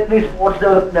 അദ്ദേഹത്തിന് ഈ സ്പോർട്സ്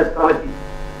ഡെവലപ്മെന്റ് എത്ര പറ്റി?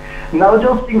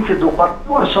 നവജോത് സിംഗ് സിദ്ധു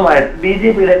 10 വർഷമായിട്ട്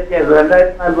BJP-യിലേക്ക്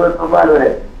 2014 വരെ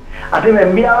അദ്ദേഹം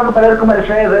MP ആണെന്ന് പലർക്കും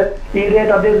മനസ്സിലായത്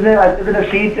ഈയിടെയായിട്ട് അദ്ദേഹത്തിന്റെ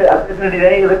സീറ്റ് അദ്ദേഹത്തിന്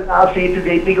ഡിലേ ചെയ്ത് ആ സീറ്റ്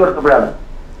ജയിപ്പിക്ക് കൊടുത്തപ്പോഴാണ്.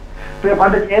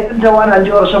 പണ്ട് ചേതൻ ചൗഹാൻ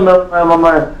 5 വർഷം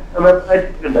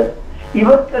ഉണ്ട്.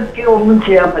 ഇവർക്കൊക്കെ ഒന്നും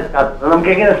ചെയ്യാൻ പറ്റാത്തത്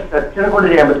നമുക്ക് എങ്ങനെ സച്ചിനെ കൊണ്ട്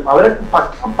ചെയ്യാൻ പറ്റും? അവരൊക്കെ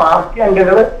പക്ക പാർട്ടി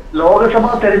അംഗങ്ങള്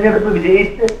ലോകസഭാ തെരഞ്ഞെടുപ്പ്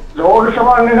വിജയിച്ച്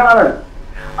ലോകസഭാ അംഗങ്ങളാണ്.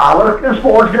 അവർക്ക്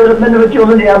സ്പോർട്സ് ഡെവലപ്മെന്റിനെ പറ്റി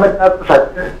ഒന്നും ചെയ്യാൻ പറ്റാത്ത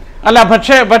സച്ചിൻ അല്ല.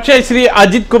 പക്ഷേ ശ്രീ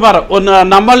അജിത് കുമാർ,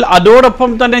 നമ്മൾ അതോടൊപ്പം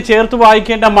തന്നെ ചേർത്ത്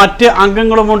വായിക്കേണ്ട മറ്റ്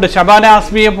അംഗങ്ങളുമുണ്ട്. ഷബാന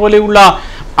ആസ്മിയെ പോലെയുള്ള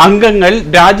അംഗങ്ങൾ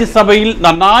രാജ്യസഭയിൽ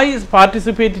നന്നായി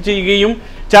പാർട്ടിസിപ്പേറ്റ് ചെയ്യുകയും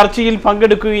ചർച്ചയിൽ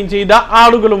പങ്കെടുക്കുകയും ചെയ്ത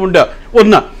ആളുകളുമുണ്ട്.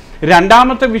 ഒന്ന്.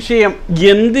 രണ്ടാമത്തെ വിഷയം,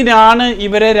 എന്തിനാണ്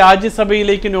ഇവരെ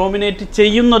രാജ്യസഭയിലേക്ക് നോമിനേറ്റ്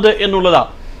ചെയ്യുന്നത് എന്നുള്ളതാണ്.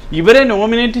 ഇവരെ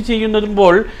നോമിനേറ്റ്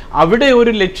ചെയ്യുമ്പോൾ അവിടെ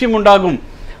ഒരു ലക്ഷ്യമുണ്ടാകും.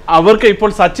 അവർക്ക് ഇപ്പോൾ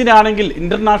സച്ചിനാണെങ്കിൽ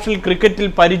ഇന്റർനാഷണൽ ക്രിക്കറ്റിൽ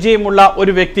പരിചയമുള്ള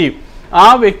ഒരു വ്യക്തി, ആ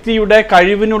വ്യക്തിയുടെ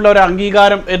കഴിവിനുള്ള ഒരു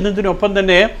അംഗീകാരം എന്നതിനൊപ്പം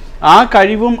തന്നെ ആ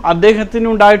കഴിവും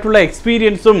അദ്ദേഹത്തിനുണ്ടായിട്ടുള്ള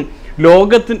എക്സ്പീരിയൻസും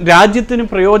രാജ്യത്തിന്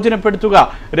പ്രയോജനപ്പെടുത്തുക,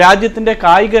 രാജ്യത്തിന്റെ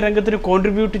കായിക രംഗത്തിന്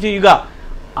കോൺട്രിബ്യൂട്ട് ചെയ്യുക,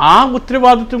 ആ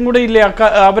ഉത്തരവാദിത്വം കൂടെ ഇല്ലേ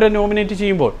അവരെ നോമിനേറ്റ്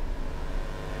ചെയ്യുമ്പോൾ?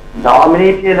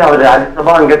 നോമിനേറ്റ് ചെയ്യുന്ന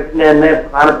രാജ്യസഭാ അംഗത്തിന്റെ തന്നെ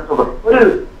പ്രധാനപ്പെട്ട ഒരു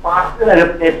പാർട്ടി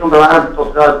രംഗത്തിന്റെ ഏറ്റവും പ്രധാനപ്പെട്ട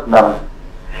ഉത്തരവാദിത്വം എന്താണ്?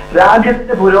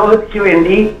 രാജ്യത്തിന്റെ പുരോഗതിക്ക്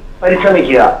വേണ്ടി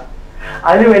പരിശ്രമിക്കുക,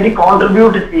 അതിനുവേണ്ടി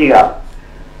കോൺട്രിബ്യൂട്ട് ചെയ്യുക.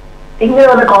 ഇങ്ങനെ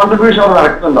വല്ല കോൺട്രിബ്യൂഷൻ അവിടെ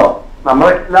നടക്കുന്നുണ്ടോ?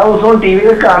 നമ്മളെ എല്ലാ ദിവസവും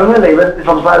TV-യിൽ കാണുന്നില്ല ഇവരുടെ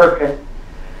സംസാരമൊക്കെ.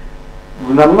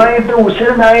 നന്നായിട്ട്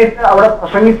ഉശിരനായിട്ട് അവിടെ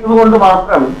പ്രസംഗിച്ചത് കൊണ്ട്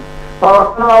മാത്രം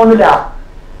പ്രവർത്തനമാവുന്നില്ല.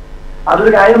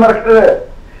 അതൊരു കാര്യം മറക്കരുത്.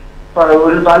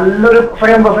 ഒരു നല്ലൊരു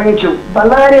പ്രസംഗം പ്രസംഗിച്ചു,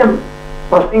 നല്ല കാര്യം,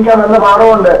 പ്രസംഗിക്കാൻ നല്ല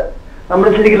പാഠമുണ്ട്. നമ്മൾ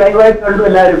ശരിക്കും ലൈവായിട്ട് കണ്ടു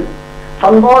എല്ലാവരും.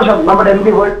 സന്തോഷം, നമ്മുടെ MP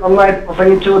പോയി നന്നായിട്ട്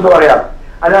പ്രസംഗിച്ചു എന്ന് പറയാം.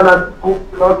 അല്ലാതെ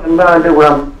എന്താണ് അതിന്റെ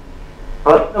ഗുണം?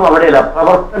 പ്രശ്നം അവിടെയല്ല,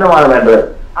 പ്രവർത്തനമാണ് വേണ്ടത്.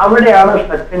 അവിടെയാണ്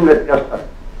സച്ചിൻ വ്യത്യസ്തം.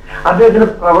 അദ്ദേഹത്തിന്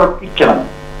പ്രവർത്തിക്കണം.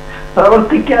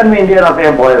 പ്രവർത്തിക്കാൻ വേണ്ടിയാണ്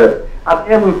അദ്ദേഹം പോയത്.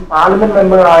 അദ്ദേഹം പാർലമെന്റ്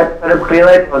മെമ്പറായി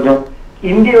ക്ലിയറായിട്ട് പറഞ്ഞു,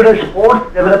 ഇന്ത്യയുടെ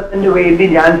സ്പോർട്സ് ഡെവലപ്മെന്റിന് വേണ്ടി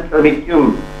ഞാൻ ശ്രമിക്കും.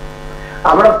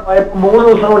 അവിടെ പോയപ്പോ 3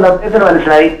 ദിവസം കൊണ്ട് അദ്ദേഹത്തിന്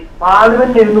മനസ്സിലായി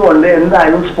പാർലമെന്റ് ഇരുന്നുകൊണ്ട്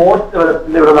എന്തായാലും സ്പോർട്സ്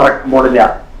ഡെവലപ്മെന്റ് ഇവിടെ നടക്കാൻ പോണില്ല.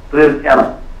 തീർച്ചയാണ്,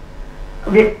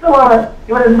 വ്യക്തമാണ്.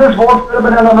 ഇവിടെ എന്ത് സ്പോർട്സ്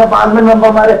ഡെവലപ്മെന്റാണ് നമ്മുടെ പാർലമെന്റ്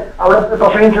മെമ്പർമാര് അവിടെ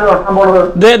പ്രസംഗിച്ച് നടത്താൻ പോണത്?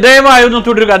 ദയവായിരുന്നു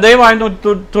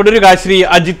തുടരുക ശ്രീ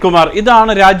അജിത് കുമാർ.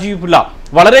 ഇതാണ് രാജീവ് പിള്ള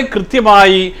വളരെ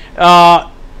കൃത്യമായി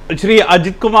ശ്രീ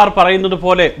അജിത് കുമാർ പറയുന്നത്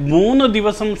പോലെ 3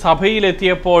 ദിവസം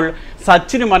സഭയിലെത്തിയപ്പോൾ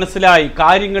സച്ചിന് മനസ്സിലായി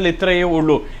കാര്യങ്ങൾ ഇത്രയേ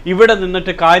ഉള്ളൂ, ഇവിടെ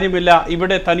നിന്നിട്ട് കാര്യമില്ല,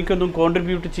 ഇവിടെ തനിക്കൊന്നും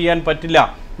കോൺട്രിബ്യൂട്ട് ചെയ്യാൻ പറ്റില്ല,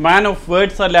 മാൻ ഓഫ്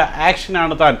വേർഡ്സ് അല്ല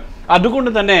ആക്ഷനാണ് താൻ,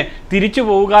 അതുകൊണ്ട് തന്നെ തിരിച്ചു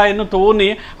പോവുക എന്ന്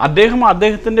തോന്നി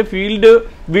അദ്ദേഹത്തിൻ്റെ ഫീൽഡ്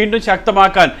വീണ്ടും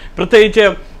ശക്തമാക്കാൻ, പ്രത്യേകിച്ച്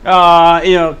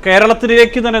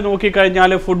കേരളത്തിലേക്ക് തന്നെ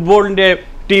നോക്കിക്കഴിഞ്ഞാൽ ഫുട്ബോളിൻ്റെ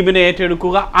ടീമിനെ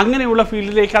ഏറ്റെടുക്കുക, അങ്ങനെയുള്ള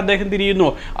ഫീൽഡിലേക്ക് അദ്ദേഹം തിരിയുന്നു.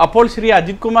 അപ്പോൾ ശ്രീ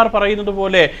അജിത് കുമാർ പറയുന്നത്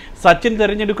പോലെ സച്ചിൻ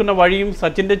തിരഞ്ഞെടുക്കുന്ന വഴിയും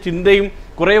സച്ചിൻ്റെ ചിന്തയും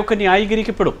കുറേയൊക്കെ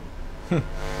ന്യായീകരിക്കപ്പെടും.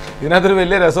 ഇതിനകത്തൊരു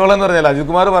വലിയ രസമുള്ളതെന്ന് പറഞ്ഞാൽ അജിത്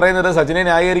കുമാർ പറയുന്നത് സച്ചിനെ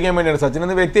ന്യായീകരിക്കാൻ വേണ്ടിയാണ്. സച്ചിൻ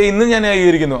എന്ന വ്യക്തിയെ ഇന്നും ഞാൻ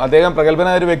ന്യായീകരിക്കുന്നു. അദ്ദേഹം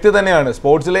പ്രഗത്ഭനായ ഒരു വ്യക്തി തന്നെയാണ്,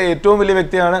 സ്പോർട്സിലെ ഏറ്റവും വലിയ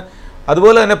വ്യക്തിയാണ്.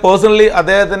 അതുപോലെ തന്നെ പേഴ്സണലി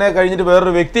അദ്ദേഹത്തിനെ കഴിഞ്ഞിട്ട്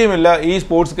വേറൊരു വ്യക്തിയുമില്ല ഈ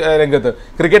സ്പോർട്സ് രംഗത്ത്,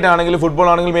 ക്രിക്കറ്റ് ആണെങ്കിലും ഫുട്ബോൾ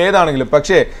ആണെങ്കിലും ഏതാണെങ്കിലും.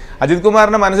 പക്ഷേ അജിത്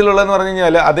കുമാറിൻ്റെ മനസ്സിലുള്ളതെന്ന് പറഞ്ഞു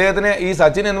കഴിഞ്ഞാൽ അദ്ദേഹത്തിന് ഈ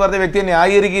സച്ചിൻ എന്ന് പറഞ്ഞ വ്യക്തിയെ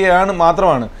ന്യായീകരിക്കുകയാണ്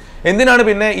മാത്രമാണ്. എന്തിനാണ്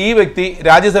പിന്നെ ഈ വ്യക്തി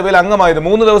രാജ്യസഭയിൽ അംഗമായത്?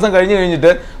 3 ദിവസം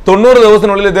കഴിഞ്ഞിട്ട് 90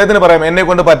 ദിവസത്തിനുള്ളിൽ ഇദ്ദേഹത്തിന് പറയാം എന്നെ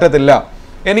കൊണ്ട് പറ്റത്തില്ല,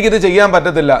 എനിക്കിത് ചെയ്യാൻ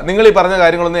പറ്റത്തില്ല, നിങ്ങൾ ഈ പറഞ്ഞ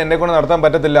കാര്യങ്ങളൊന്നും എന്നെ കൊണ്ട് നടത്താൻ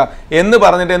പറ്റത്തില്ല എന്ന്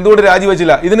പറഞ്ഞിട്ട് എന്തുകൊണ്ട്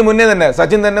രാജിവെച്ചില്ല? ഇതിന് മുന്നേ തന്നെ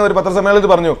സച്ചിൻ തന്നെ ഒരു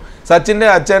പത്രസമ്മേളനത്തിൽ പറഞ്ഞു, സച്ചിൻ്റെ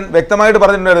അച്ഛൻ വ്യക്തമായിട്ട്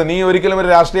പറഞ്ഞിട്ടുണ്ടായിരുന്നു നീ ഒരിക്കലും ഒരു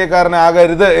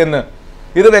രാഷ്ട്രീയക്കാരനാകരുത് എന്ന്.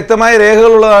 ഇത് വ്യക്തമായ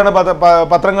രേഖകളുള്ളതാണ്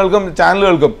പത്രങ്ങൾക്കും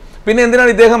ചാനലുകൾക്കും. പിന്നെ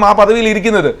എന്തിനാണ് ഇദ്ദേഹം ആ പദവിയിൽ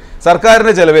ഇരിക്കുന്നത്?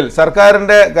 സർക്കാരിന്റെ ചെലവിൽ,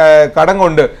 സർക്കാരിന്റെ കടം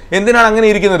കൊണ്ട് എന്തിനാണ് അങ്ങനെ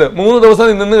ഇരിക്കുന്നത്? 3 ദിവസം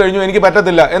നിന്ന് കഴിഞ്ഞു, എനിക്ക്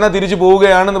പറ്റത്തില്ല, എന്നാൽ തിരിച്ചു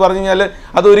പോവുകയാണെന്ന് പറഞ്ഞു കഴിഞ്ഞാൽ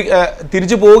അതൊരു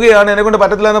തിരിച്ചു പോവുകയാണ്, എന്നെ കൊണ്ട്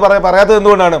പറ്റത്തില്ല എന്ന് പറയാത്തത്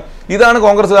എന്തുകൊണ്ടാണ്? ഇതാണ്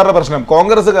കോൺഗ്രസ്സുകാരുടെ പ്രശ്നം.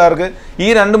 കോൺഗ്രസ്സുകാർക്ക് ഈ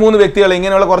 2-3 വ്യക്തികളെ,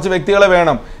 ഇങ്ങനെയുള്ള കുറച്ച് വ്യക്തികളെ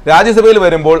വേണം. രാജ്യസഭയിൽ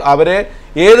വരുമ്പോൾ അവരെ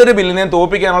ഏതൊരു ബില്ലിനെയും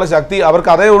തോൽപ്പിക്കാനുള്ള ശക്തി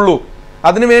അവർക്ക് അതേ ഉള്ളൂ.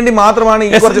 അതിനുവേണ്ടി മാത്രമാണ് ഈ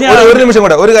കുറച്ച് ഒരു നിമിഷം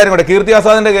കൂടെ ഒരു കാര്യം കൂടെ. കീർത്തി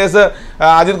ആസാദിന്റെ കേസ്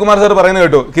അജിത് കുമാർ സാർ പറയുന്നത്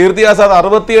കേട്ടു. കീർത്തി ആസാദ്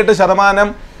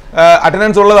 68%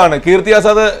 അറ്റൻഡൻസ് ഉള്ളതാണ്. കീർത്തി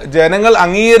ആസാദ് ജനങ്ങൾ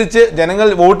അംഗീകരിച്ച്, ജനങ്ങൾ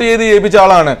വോട്ട് ചെയ്ത് ജയിപ്പിച്ച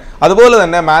ആളാണ്. അതുപോലെ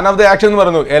തന്നെ മാൻ ഓഫ് ദി ആക്ഷൻ എന്ന്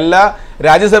പറഞ്ഞു. എല്ലാ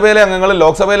രാജ്യസഭയിലെ അംഗങ്ങളും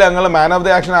ലോക്സഭയിലെ അംഗങ്ങളും മാൻ ഓഫ്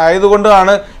ദി ആക്ഷൻ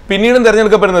ആയതുകൊണ്ടാണ് പിന്നീടും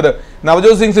തെരഞ്ഞെടുക്കപ്പെടുന്നത്.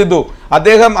 നവജോത് സിംഗ് സിദ്ധു,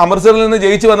 അദ്ദേഹം അമൃത്സറിൽ നിന്ന്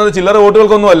ജയിച്ചു വന്നത് ചില്ലറ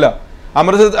വോട്ടുകൾക്കൊന്നുമല്ല.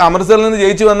 അമൃത്സറിൽ നിന്ന്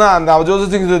ജയിച്ചു വന്ന നവജോത്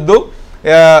സിംഗ് സിദ്ധു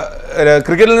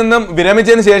ക്രിക്കറ്റിൽ നിന്നും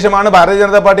വിരമിച്ചതിന് ശേഷമാണ് ഭാരതീയ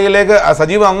ജനതാ പാർട്ടിയിലേക്ക്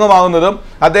സജീവ അംഗമാകുന്നതും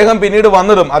അദ്ദേഹം പിന്നീട്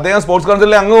വന്നതും. അദ്ദേഹം സ്പോർട്സ്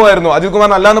കൗൺസിലിലെ അംഗമായിരുന്നു. അജിത്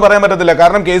കുമാറിന് അല്ലാന്ന് പറയാൻ പറ്റത്തില്ല.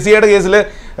 കാരണം KCAയുടെ കേസിൽ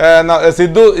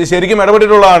സിദ്ധു ശരിക്കും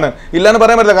ഇടപെട്ടിട്ടുള്ളതാണ്. ഇല്ലാന്ന്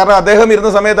പറയാൻ പറ്റില്ല. കാരണം അദ്ദേഹം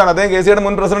ഇരുന്ന സമയത്താണ്, അദ്ദേഹം KCAയുടെ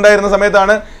മുൻ പ്രസിഡന്റ് ആയിരുന്ന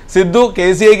സമയത്താണ് സിദ്ധു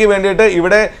KCAക്ക് വേണ്ടിയിട്ട്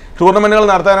ഇവിടെ ടൂർണമെന്റുകൾ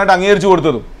നടത്താനായിട്ട് അംഗീകരിച്ചു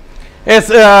കൊടുത്തതും.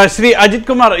 ശ്രീ അജിത്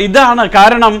കുമാർ, ഇതാണ്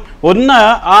കാരണം. ഒന്ന്,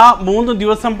 ആ 3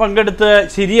 ദിവസം പങ്കെടുത്ത്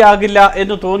ശരിയാകില്ല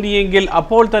എന്ന് തോന്നിയെങ്കിൽ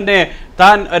അപ്പോൾ തന്നെ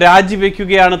താൻ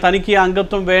രാജിവെക്കുകയാണ്, തനിക്ക്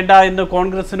അംഗത്വം വേണ്ട എന്ന്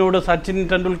കോൺഗ്രസിനോട് സച്ചിൻ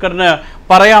ടെണ്ടുൽക്കറിന്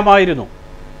പറയാമായിരുന്നു.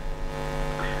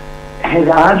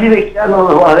 രാജിവെക്കുക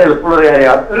എന്നുള്ളത് വളരെ എളുപ്പമുള്ള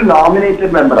കാര്യമാണ്. ഒരു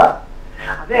നോമിനേറ്റഡ് മെമ്പറാ,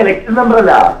 അത് ഇലക്ടഡ്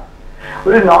മെമ്പറല്ല.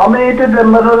 ഒരു നോമിനേറ്റഡ്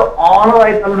മെമ്പർ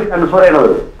ഓണറായിട്ട് നമ്മൾ കൺഫർ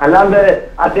ചെയ്യണത്. അല്ലാണ്ട്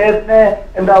അദ്ദേഹത്തിന്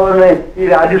എന്താ പറയുന്നത്, ഈ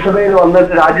രാജ്യസഭയിൽ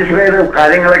വന്നിട്ട് രാജ്യസഭയിലെ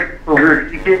കാര്യങ്ങളെ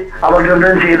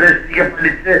അവഗണന ചെയ്ത്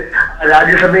പഠിച്ച്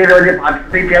രാജ്യസഭയിൽ വലിയ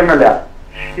പാർട്ടിസിപ്പേറ്റ് ചെയ്യാമെന്നല്ല.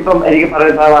 ഇപ്പം എനിക്ക്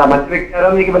പറയുന്ന മറ്റു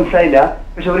വ്യക്തിയാരെന്ന് എനിക്ക് മനസ്സിലായില്ല.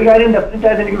 പക്ഷെ ഒരു കാര്യം ഡെഫിനറ്റ്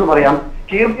ആയിട്ട് എനിക്കൊന്ന് പറയാം.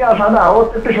 കീർത്തി ആസാദ്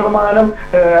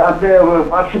 68%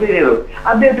 പാർട്ടിസിപ്പേറ്റ് ചെയ്തു.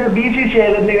 അദ്ദേഹത്തിന് BCCI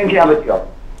എന്തെങ്കിലും ചെയ്യാൻ പറ്റുമോ?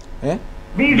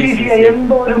 BCCI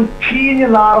എന്തോരും ചീഞ്ഞു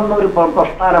നാറുന്ന ഒരു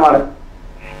പ്രസ്ഥാനമാണ്.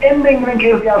 എന്തെങ്കിലും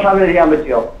കീർത്തി ആസാദിന് ചെയ്യാൻ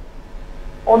പറ്റുമോ?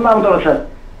 ഒന്നാമത്തെ വർഷം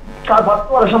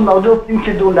 10 വർഷം നവജോത് സിംഗ്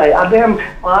സിദ്ധു ഉണ്ടായി. അദ്ദേഹം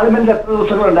പാർലമെന്റിൽ എത്ര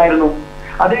ദിവസങ്ങൾ ഉണ്ടായിരുന്നു?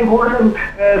 അദ്ദേഹം കൂടുതലും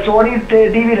സോണി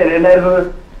TVയിലല്ലേ ഉണ്ടായിരുന്നത്?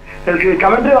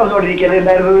 കമന്ററി പറഞ്ഞുകൊണ്ടിരിക്കുകയല്ലേ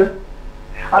ഉണ്ടായിരുന്നത്?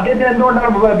 അദ്ദേഹത്തിന് എന്തുകൊണ്ടാണ്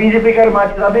BJPക്കാർ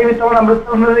മാറ്റിയത്? അദ്ദേഹം ഇത്തവണ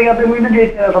അമൃത്സറിലേക്ക് അദ്ദേഹം വീണ്ടും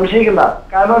ജയിച്ചത് സംശയിക്കണ്ട.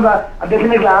 കാരണം എന്താ?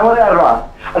 അദ്ദേഹത്തിന്റെ ഗ്ലാമർ കാരണമാണ്.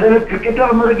 അദ്ദേഹം ക്രിക്കറ്റർ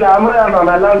എന്നൊരു ഗ്ലാമർ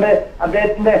കാരണമാണ്, അല്ലാണ്ട്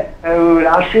അദ്ദേഹത്തിന്റെ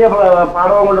രാഷ്ട്രീയ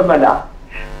പാഠവും കൊണ്ടൊന്നല്ല.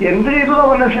 എന്ത് ചെയ്തു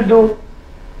പറഞ്ഞ സിദ്ധു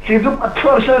 10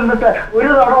 വർഷം ഇരുന്നിട്ട് ഒരു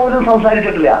തവണ പോലും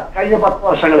സംസാരിച്ചിട്ടില്ല കഴിഞ്ഞ 10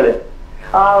 വർഷങ്ങളിൽ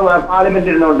ആ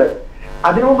പാർലമെന്റിൽ ഇരുന്നുകൊണ്ട്.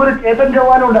 അതിനു മുമ്പ് ഒരു ചേതൻ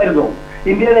ചൗഹാൻ ഉണ്ടായിരുന്നു.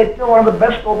 ഇന്ത്യയിലെ ഏറ്റവും one of the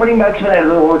best opening batsman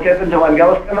ആയിരുന്നു ചേതൻ ചൗഹാൻ.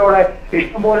 ഗവസ്കറിന്റെ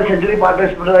ഇഷ്ടംപോലെ സെഞ്ചുറി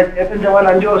പാർട്ട്നർഷിപ്പ് ചേതൻ ചൗഹാൻ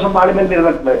 5 വർഷം പാർലമെന്റിൽ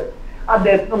ഇരുന്നിട്ടുണ്ട്.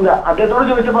 അദ്ദേഹത്തോട്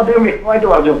ചോദിച്ചപ്പോൾ അദ്ദേഹം വ്യക്തമായിട്ട്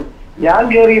പറഞ്ഞു, ഞാൻ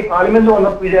കയറി പാർലമെന്റ്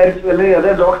വന്നപ്പോൾ വിചാരിച്ചു, അല്ലെങ്കിൽ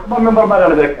അതായത് ലോക്സഭാ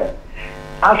മെമ്പർമാരാണ് ഇവരൊക്കെ.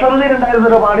 അസറുദ്ദീൻ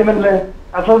ഉണ്ടായിരുന്നല്ലോ പാർലമെന്റില്,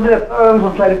 അസറുദ്ദീൻ എത്ര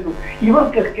സംസാരിച്ചു.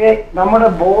 ഇവർക്കൊക്കെ നമ്മുടെ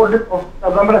ബോർഡ്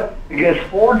നമ്മുടെ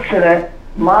സ്പോർട്സിന്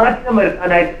മാറ്റം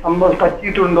വരുത്താനായിട്ട്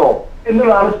പറ്റിയിട്ടുണ്ടോ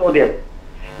എന്നുള്ളതാണ് ചോദ്യം.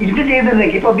 ഇത്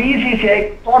ചെയ്തിരുന്നെങ്കിൽ ഇപ്പൊ BCCI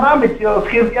തൊടാൻ പറ്റിയോ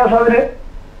കീർത്തി ആസാദിന്?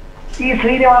 ഈ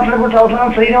ശ്രീനിവാസനെ കുറിച്ച്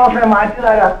അവസാനം ശ്രീനിവാസനെ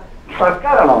മാറ്റിയതാരാ?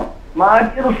 സർക്കാരാണോ?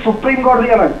 മാറ്റിയത് സുപ്രീം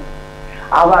കോടതിയാണ്.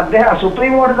 അദ്ദേഹം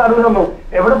സുപ്രീം കോടതി തടവ് തന്നു.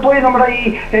 എവിടെ പോയി നമ്മുടെ ഈ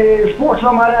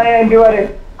സ്പോർട്സ്മാരായ MP-മാര്?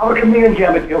 അവർക്ക് എന്തെങ്കിലും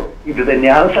ചെയ്യാൻ പറ്റുമോ? ഇത്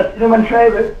തന്നെയാണ് സച്ചിന്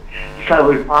മനസ്സിലായത്.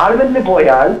 പാർലമെന്റിൽ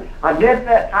പോയാൽ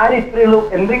അദ്ദേഹത്തെ കാര്യം ഇത്രയേ ഉള്ളൂ,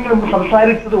 എന്തെങ്കിലും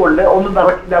സംസാരിച്ചത് കൊണ്ട് ഒന്നും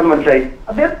നടക്കില്ല എന്ന് മനസ്സിലായി.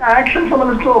 അദ്ദേഹത്തെ ആക്ഷൻ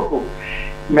സംബന്ധിച്ച് നോക്കൂ.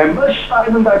 മെമ്പർഷിപ്പ്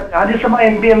ആയിരുന്ന രാജ്യസഭ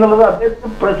MP എന്നുള്ളത്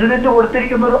അദ്ദേഹത്തിന് പ്രസിഡന്റ്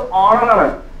കൊടുത്തിരിക്കുന്ന ഒരു ഓണറാണ്.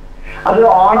 അത്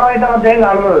ഓണറായിട്ടാണ് അദ്ദേഹം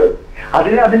കാണുന്നത്.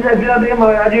 അതിന് അദ്ദേഹം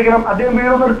രാജിവെക്കണം. അദ്ദേഹം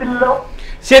വീട് നിർത്തില്ലല്ലോ.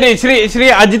 ശരി, ശ്രീ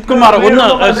അജിത് കുമാർ ഒന്ന്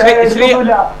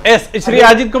ശ്രീ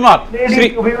അജിത് കുമാർ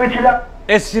ഉപയോഗിച്ചില്ല.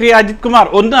 ശ്രീ അജിത് കുമാർ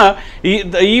ഒന്ന്,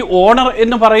 ഈ ഓണർ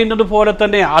എന്ന് പറയുന്നത് പോലെ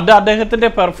തന്നെ അത് അദ്ദേഹത്തിന്റെ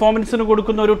പെർഫോമൻസിന്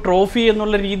കൊടുക്കുന്ന ഒരു ട്രോഫി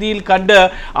എന്നുള്ള രീതിയിൽ കണ്ട്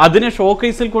അതിനെ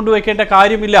ഷോക്കേസിൽ കൊണ്ടുവയ്ക്കേണ്ട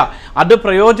കാര്യമില്ല. അത്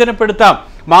പ്രയോജനപ്പെടുത്താം.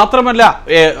 മാത്രമല്ല,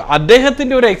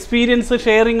 അദ്ദേഹത്തിന്റെ ഒരു എക്സ്പീരിയൻസ്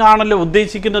ഷെയറിംഗ് ആണല്ലോ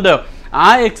ഉദ്ദേശിക്കുന്നത്. ആ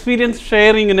എക്സ്പീരിയൻസ്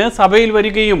ഷെയറിങ്ങിന് സഭയിൽ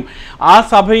വരികയും ആ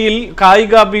സഭയിൽ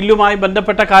കായിക ബില്ലുമായി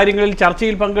ബന്ധപ്പെട്ട കാര്യങ്ങളിൽ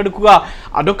ചർച്ചയിൽ പങ്കെടുക്കുക,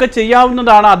 അതൊക്കെ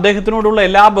ചെയ്യാവുന്നതാണ്. അദ്ദേഹത്തിനോടുള്ള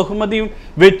എല്ലാ ബഹുമതിയും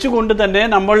വെച്ചുകൊണ്ട് തന്നെ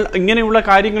നമ്മൾ ഇങ്ങനെയുള്ള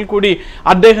കാര്യങ്ങൾ കൂടി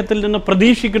അദ്ദേഹത്തിൽ നിന്ന്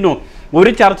പ്രതീക്ഷിക്കുന്നു.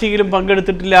 ഒരു ചർച്ചയിലും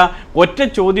പങ്കെടുത്തിട്ടില്ല, ഒറ്റ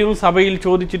ചോദ്യവും സഭയിൽ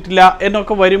ചോദിച്ചിട്ടില്ല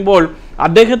എന്നൊക്കെ വരുമ്പോൾ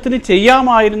അദ്ദേഹത്തിന്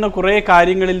ചെയ്യാമായിരുന്ന കുറേ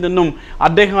കാര്യങ്ങളിൽ നിന്നും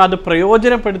അദ്ദേഹം അത്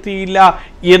പ്രയോജനപ്പെടുത്തിയില്ല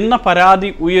എന്ന പരാതി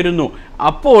ഉയരുന്നു.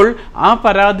 അപ്പോൾ ആ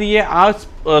പരാതിയെ ആ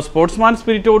സ്പോർട്സ്മാൻ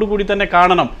സ്പിരിറ്റോട് കൂടി തന്നെ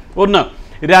കാണണം. 1.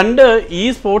 2, ഈ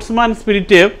സ്പോർട്സ്മാൻ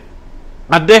സ്പിരിറ്റ്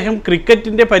അദ്ദേഹം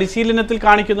ക്രിക്കറ്റിന്റെ പരിശീലനത്തിൽ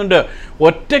കാണിക്കുന്നുണ്ട്.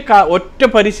 ഒറ്റ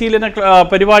പരിശീലന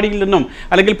പരിപാടിയിൽ നിന്നും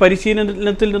അല്ലെങ്കിൽ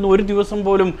പരിശീലനത്തിൽ നിന്നും ഒരു ദിവസം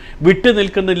പോലും വിട്ടു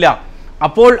നിൽക്കുന്നില്ല.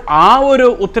 അപ്പോൾ ആ ഒരു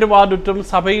ഉത്തരവാദിത്വം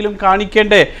സഭയിലും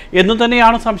കാണിക്കേണ്ടേ എന്ന്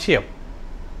തന്നെയാണ് സംശയം.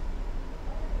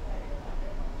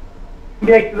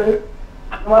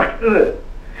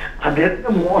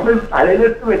 അദ്ദേഹത്തിന്റെ മോഡൽ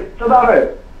തലയിലിട്ട് വെച്ചതാണ്.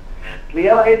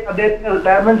 ക്ലിയർ ആയിട്ട് അദ്ദേഹത്തിന്റെ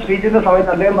റിട്ടയർമെന്റ് സ്പീച്ചിന്റെ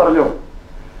സമയത്ത് അദ്ദേഹം പറഞ്ഞു,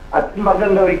 അച്ഛൻ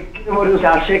പറഞ്ഞിട്ടുണ്ട് ഒരിക്കലും ഒരു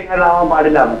രാഷ്ട്രീയക്കാരനാവാൻ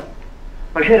പാടില്ലാന്ന്.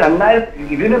 പക്ഷെ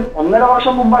ഇതിന് 1.5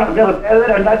 വർഷം മുമ്പാണ് അദ്ദേഹം റിട്ടയർ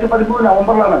ചെയ്തത്. 2013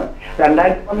 നവംബറിലാണ്.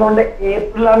 2011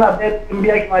 ഏപ്രിലാണ് അദ്ദേഹത്തെ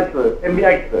എം പി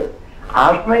ആക്കിയത്. ആ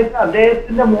സമയത്ത്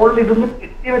അദ്ദേഹത്തിന്റെ മുകളിൽ ഇതൊന്ന്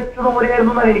കെട്ടിവെച്ചത്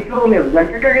പോലെയായിരുന്നു എന്നാണ് എനിക്ക് തോന്നിയത്,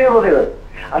 ഞങ്ങൾക്കൊക്കെ തോന്നിയത്.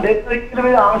 അദ്ദേഹത്തിന് ഒരിക്കലും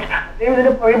അദ്ദേഹം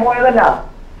ഇതിന് പുറകെ പോയതല്ല.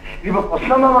 ഇപ്പൊ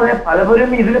പ്രശ്നം എന്ന് പറഞ്ഞാൽ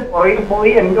പലവരും ഇതിന് പുറകെ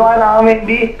പോയി എംപിമാരാകാൻ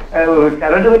വേണ്ടി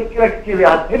കരട് വലിക്കുകയൊക്കെ ചെയ്ത്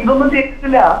അദ്ദേഹം ഇതൊന്നും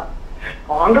ചെയ്തിട്ടില്ല.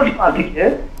 കോൺഗ്രസ് പാർട്ടിക്ക്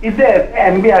ഇദ്ദേഹത്തെ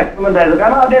എം പി ആക്കുന്നുണ്ടായിരുന്നു.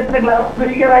 കാരണം അദ്ദേഹത്തിന്റെ ക്ലാസ്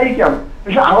ഭരിക്കാനായിരിക്കാം.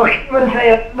 പക്ഷെ അവർക്ക് മനസ്സിലായി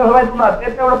സമയത്തൊന്നും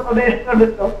അദ്ദേഹത്തെ അവിടെ പ്രദേശത്ത്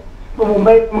കണ്ടിട്ടോ. ഇപ്പൊ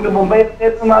നമുക്ക് മുംബൈ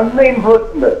അദ്ദേഹത്തിന് നല്ല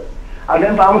ഇൻഫ്ലുവൻസ് ഉണ്ട്.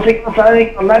 അദ്ദേഹം താമസിക്കുന്ന സ്ഥലം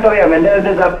എനിക്ക് നന്നായിട്ട് അറിയാം.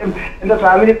 എന്റെ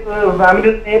ഫാമിലി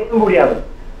നേതൃത്വം കൂടിയാണ്.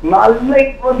 നല്ല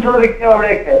ഇൻഫ്ലുവൻസ് ഉള്ള വ്യക്തിയാണ്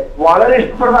അവിടെയൊക്കെ. വളരെ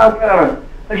ഇഷ്ടപ്പെടുന്ന ആൾക്കാരാണ്.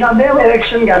 പക്ഷെ അദ്ദേഹം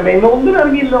ഇലക്ഷൻ ക്യാമ്പയിൻ ഒന്നും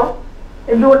ഇറങ്ങിയില്ലോ.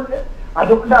 എന്തുകൊണ്ട്?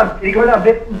 അതുകൊണ്ട് ശരിക്കും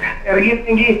അദ്ദേഹം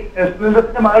ഇറങ്ങിയിട്ടെങ്കിൽ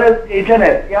സുനിതത്തിന്റെ മകളെ ജയിച്ചാണ്.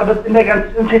 റിയാദത്തിന്റെ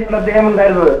കൺസ്റ്റിറ്റ്യുവൻസിയിലാണ് അദ്ദേഹം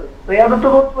ഉണ്ടായിരുന്നത്. റിയാദത്ത്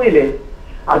തോറ്റുപോയില്ലേ?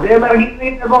 അദ്ദേഹം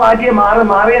ഇറങ്ങിയിട്ടെങ്കിൽ ചിലപ്പോൾ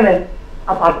മാറിയനെ.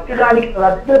 ആ പത്ത് കാണിക്കുന്നത്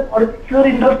അതിന്റെ പൊളിറ്റിക്സ് ഒരു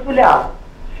ഇൻട്രസ്റ്റ് ഇല്ല.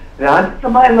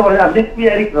 രാജ്യസഭ എന്ന് പറഞ്ഞാൽ അദ്ദേഹം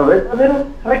വിചാരിക്കുന്നത് അതൊരു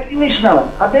റെക്കഗ്നീഷനാണ്.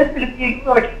 അദ്ദേഹത്തിന്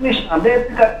കിട്ടിയിരിക്കുന്ന റെക്കഗ്നീഷൻ,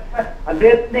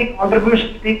 അദ്ദേഹത്തിന്റെ കോൺട്രിബ്യൂഷൻ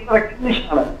കിട്ടിയിരിക്കുന്ന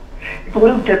റെക്കഗ്നീഷനാണ്. ഇപ്പൊ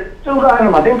ഒരു ചെറിയ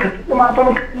ഉദാഹരണം, അദ്ദേഹം ക്രിക്കറ്റ് മാത്രം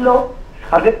കിട്ടില്ലോ.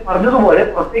 അദ്ദേഹം പറഞ്ഞതുപോലെ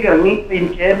പുറത്തേക്ക് ഇറങ്ങി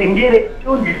ഇന്ത്യയിലെ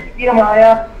ഏറ്റവും ജനകീയമായ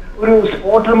ഒരു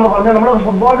സ്പോർട്ട് നമ്മൾ പറഞ്ഞാൽ നമ്മൾ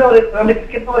ഫുട്ബോളിന്റെ പറയുന്നത്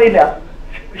ക്രിക്കറ്റ് പറയില്ല.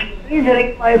 പക്ഷെ ഇത്രയും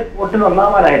ജനകീയമായ സ്പോർട്ടിൽ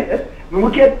ഒന്നാമനായിട്ട്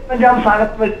 185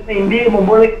 സ്ഥാനത്ത് വെച്ചിട്ട് ഇന്ത്യയെ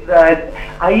മുമ്പോട്ട്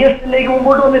ISLലേക്ക്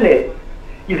മുമ്പോട്ട് വന്നില്ലേ?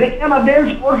 ഇതൊക്കെയാണ് അദ്ദേഹം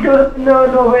സ്പോർട്സ്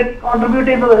ഡെവലപ്മെന്റിന് കോൺട്രിബ്യൂട്ട്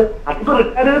ചെയ്യുന്നത്. അതിപ്പോ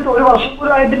റിട്ടയർ ചെയ്തിട്ട് 1 വർഷം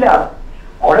പോലും ആയിട്ടില്ല.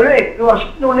 ഉടനെ 1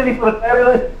 വർഷത്തിനുള്ളിൽ ഇപ്പൊ റിട്ടയർ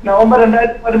ചെയ്ത് നവംബർ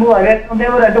 2013 അതിനകത്ത്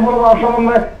അദ്ദേഹം 2-3 മാസം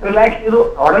ഒന്ന് റിലാക്സ് ചെയ്തു.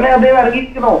 ഉടനെ അദ്ദേഹം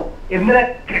ഇറങ്ങിയിരിക്കുന്നു. എന്തിന്?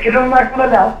 Cricket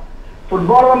നന്നാക്കാനല്ല,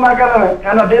 football നന്നാക്കാനാണ്.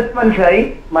 കാരണം അദ്ദേഹത്തിന് മനസ്സിലായി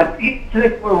മറ്റ്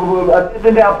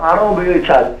അദ്ദേഹത്തിന്റെ ആ പാഠം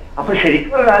ഉപയോഗിച്ചാൽ. അപ്പൊ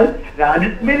ശരിക്കും പറഞ്ഞാൽ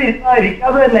രാജ്യത്തിന്റെ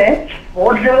ഇരിക്കാതെ തന്നെ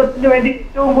സ്പോർട്സ് ഡെവലപ്മെന്റിന് വേണ്ടി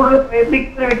ഏറ്റവും കൂടുതൽ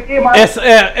പ്രയത്നിക്കുന്ന വ്യക്തിയെ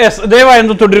ദയവായി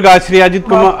ഒന്ന് തുടരുക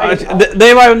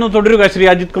ശ്രീ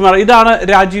അജിത് കുമാർ. ഇതാണ്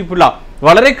രാജീവ് പിള്ള.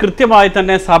 വളരെ കൃത്യമായി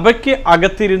തന്നെ സഭയ്ക്ക്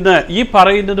അകത്തിരുന്ന് ഈ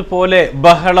പറയുന്നത് പോലെ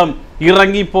ബഹളം,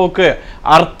 ഇറങ്ങിപ്പോക്ക്,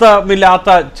 അർത്ഥമില്ലാത്ത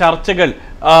ചർച്ചകൾ,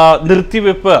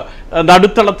 നിർത്തിവെപ്പ്,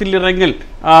 നടുത്തളത്തിൽ ഇറങ്ങൽ,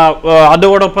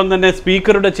 അതോടൊപ്പം തന്നെ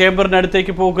സ്പീക്കറുടെ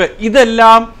ചേംബറിനടുത്തേക്ക് പോക്ക്,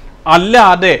 ഇതെല്ലാം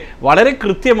അല്ലാതെ വളരെ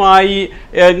കൃത്യമായി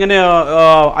ഇങ്ങനെ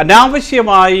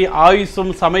അനാവശ്യമായി ആയുസ്സും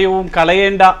സമയവും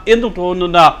കളയേണ്ട എന്ന്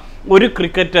തോന്നുന്ന ഒരു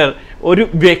ക്രിക്കറ്റർ, ഒരു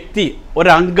വ്യക്തി,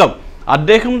 ഒരംഗം,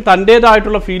 അദ്ദേഹം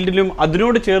തൻ്റേതായിട്ടുള്ള ഫീൽഡിലും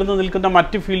അതിനോട് ചേർന്ന് നിൽക്കുന്ന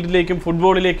മറ്റ് ഫീൽഡിലേക്കും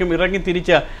ഫുട്ബോളിലേക്കും ഇറങ്ങി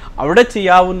തിരിച്ച് അവിടെ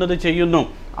ചെയ്യാവുന്നത് ചെയ്യുന്നു.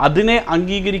 അതിനെ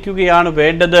അംഗീകരിക്കുകയാണ്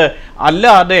വേണ്ടത്.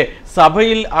 അല്ലാതെ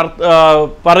സഭയിൽ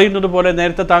പറയുന്നത് പോലെ,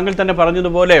 നേരത്തെ താങ്കൾ തന്നെ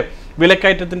പറഞ്ഞതുപോലെ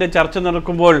വിലക്കയറ്റത്തിൻ്റെ ചർച്ച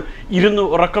നടക്കുമ്പോൾ ഇരുന്ന്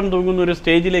ഉറക്കം തൂങ്ങുന്ന ഒരു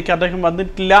സ്റ്റേജിലേക്ക് അദ്ദേഹം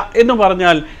വന്നിട്ടില്ല എന്ന്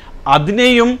പറഞ്ഞാൽ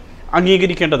അതിനെയും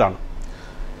അംഗീകരിക്കേണ്ടതാണ്.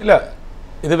 ഇല്ല,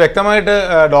 ഇത് വ്യക്തമായിട്ട്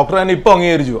ഡോക്ടർ തന്നെ ഇപ്പോൾ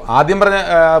അംഗീകരിച്ചു. ആദ്യം പറഞ്ഞ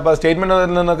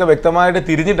സ്റ്റേറ്റ്മെൻറ്റിൽ നിന്നൊക്കെ വ്യക്തമായിട്ട്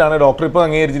തിരിഞ്ഞിട്ടാണ് ഡോക്ടർ ഇപ്പോൾ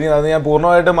അംഗീകരിച്ചിരിക്കുന്നത്. അത് ഞാൻ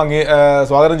പൂർണ്ണമായിട്ടും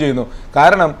സ്വാഗതം ചെയ്യുന്നു.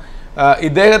 കാരണം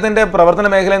ഇദ്ദേഹത്തിൻ്റെ പ്രവർത്തന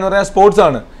മേഖല എന്ന് പറഞ്ഞാൽ സ്പോർട്സ്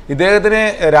ആണ്. ഇദ്ദേഹത്തിനെ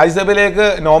രാജ്യസഭയിലേക്ക്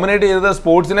നോമിനേറ്റ് ചെയ്തത്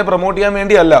സ്പോർട്സിനെ പ്രൊമോട്ട് ചെയ്യാൻ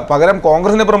വേണ്ടിയല്ല, പകരം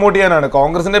കോൺഗ്രസിനെ പ്രൊമോട്ട് ചെയ്യാനാണ്.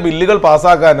 കോൺഗ്രസിൻ്റെ ബില്ലുകൾ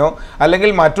പാസ്സാക്കാനോ അല്ലെങ്കിൽ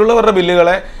മറ്റുള്ളവരുടെ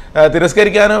ബില്ലുകളെ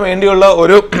തിരസ്കരിക്കാനോ വേണ്ടിയുള്ള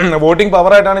ഒരു വോട്ടിംഗ്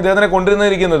പവറായിട്ടാണ് ഇദ്ദേഹത്തിനെ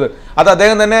കൊണ്ടുവന്നിരിക്കുന്നത്. അത്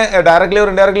അദ്ദേഹം തന്നെ ഡയറക്ട്ലി ഓർ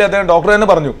ഇൻഡയറക്ട്ലി അദ്ദേഹം ഡോക്ടർ തന്നെ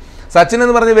പറഞ്ഞു. സച്ചിൻ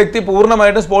എന്ന് പറഞ്ഞ വ്യക്തി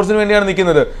പൂർണ്ണമായിട്ടും സ്പോർട്സിന് വേണ്ടിയാണ്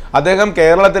നിൽക്കുന്നത്. അദ്ദേഹം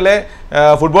കേരളത്തിലെ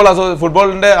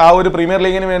ഫുട്ബോളിൻ്റെ ആ ഒരു പ്രീമിയർ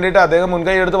ലീഗിന് വേണ്ടിയിട്ട് അദ്ദേഹം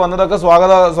മുൻകൈ എടുത്ത് വന്നതൊക്കെ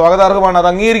സ്വാഗതാർഹമാണ്, അത്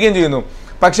അംഗീകരിക്കുകയും ചെയ്യുന്നു.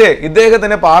 പക്ഷേ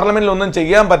ഇദ്ദേഹത്തിന് പാർലമെന്റിൽ ഒന്നും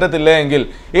ചെയ്യാൻ പറ്റത്തില്ല എങ്കിൽ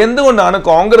എന്തുകൊണ്ടാണ്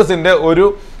കോൺഗ്രസിന്റെ ഒരു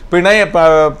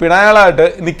പിണയാളായിട്ട്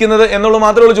നിൽക്കുന്നത് എന്നുള്ളത്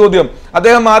മാത്രമേ ഉള്ളൂ ചോദ്യം.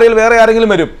 അദ്ദേഹം മാറിയാൽ വേറെ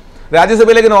ആരെങ്കിലും വരും.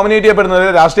 രാജ്യസഭയിലേക്ക് നോമിനേറ്റ് ചെയ്യപ്പെടുന്നത്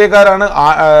രാഷ്ട്രീയക്കാരാണ്,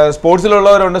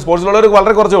 സ്പോർട്സിലുള്ളവർക്ക്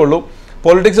വളരെ കുറച്ചേ ഉള്ളൂ,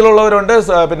 പൊളിറ്റിക്സിലുള്ളവരുണ്ട്,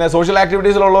 പിന്നെ സോഷ്യൽ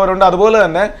ആക്ടിവിറ്റീസിലുള്ളവരുണ്ട്, അതുപോലെ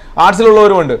തന്നെ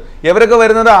ആർട്സിലുള്ളവരുമുണ്ട്. ഇവരൊക്കെ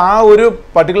വരുന്നത് ആ ഒരു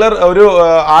പർട്ടിക്കുലർ ഒരു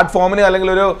ആർട്ട് ഫോമിനെ അല്ലെങ്കിൽ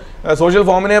ഒരു സോഷ്യൽ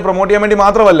ഫോമിനെ പ്രൊമോട്ട് ചെയ്യാൻ വേണ്ടി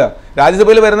മാത്രമല്ല.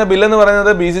 രാജ്യസഭയിൽ വരുന്ന ബില്ലെന്ന്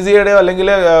പറയുന്നത് BCCIയുടെയോ അല്ലെങ്കിൽ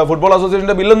ഫുട്ബോൾ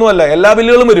അസോസിയേഷൻ്റെ ബില്ലൊന്നുമല്ല, എല്ലാ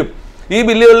ബില്ലുകളും വരും. ഈ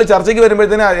ബില്ലുകളിൽ ചർച്ചയ്ക്ക്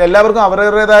വരുമ്പോഴത്തേന് എല്ലാവർക്കും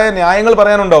അവരുടേതായ ന്യായങ്ങൾ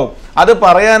പറയാനുണ്ടാവും. അത്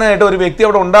പറയാനായിട്ട് ഒരു വ്യക്തി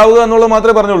അവിടെ ഉണ്ടാവുക എന്നുള്ളത്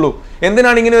മാത്രമേ പറഞ്ഞുള്ളൂ.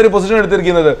 എന്തിനാണ് ഇങ്ങനെ ഒരു പൊസിഷൻ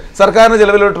എടുത്തിരിക്കുന്നത്? സർക്കാരിന്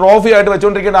ചിലവിൽ ഒരു ട്രോഫി ആയിട്ട്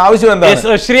വെച്ചുകൊണ്ടിരിക്കേണ്ട ആവശ്യം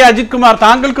എന്താണ്? ശ്രീ അജിത് കുമാർ,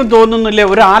 താങ്കൾക്കും തോന്നുന്നില്ലേ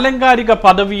ഒരു ആലങ്കാരിക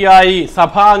പദവിയായി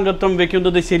സഭാ അംഗത്വം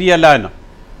വെക്കുന്നത് ശരിയല്ല എന്ന്?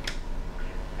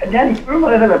 ഞാൻ ഇപ്പോഴും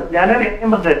പറയുന്നത്, ഞാനൊരു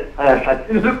കാര്യം പറഞ്ഞത്,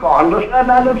 സച്ചിൻ ഒരു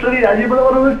കോൺഗ്രസ്കാരനാലും ശരി, രാജീവ്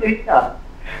പറഞ്ഞത് ശരിയാണ്.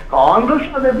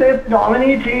 കോൺഗ്രസ് അദ്ദേഹത്തെ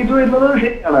നോമിനേറ്റ് ചെയ്തു എന്നത്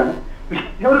ശരിയാണ്.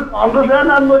 ഒരു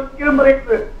കോൺഗ്രസ്സുകാരനാണെന്ന് ഒരിക്കലും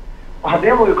പറയുന്നത്.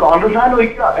 അദ്ദേഹം ഒരു കോൺഗ്രസ്സുകാരൻ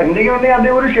ഒരിക്കലും എന്തെങ്കിലും ഉണ്ടെങ്കിൽ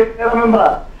അദ്ദേഹം ഒരു ശിവസേന മെമ്പറാ.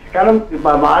 കാരണം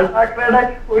ബാൽ താക്കറയുടെ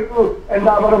ഒരു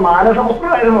എന്താ പറയുക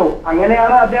മാനസപുത്രനായിരുന്നു.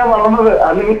 അങ്ങനെയാണ് അദ്ദേഹം വളർന്നത്.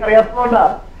 അത് നിങ്ങൾക്ക് അറിയാത്തതുകൊണ്ടാ.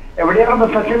 എവിടെയാണ്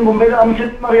സച്ചിൻ മുംബൈയിൽ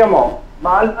താമസിച്ചെന്ന് അറിയാമോ?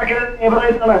 ബാൽ താക്കറെ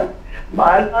നേബറായിട്ടാണ്.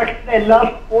 ബാൽ താക്കറെ എല്ലാ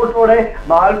സപ്പോർട്ടോടെ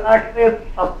ബാൽ താക്കറെ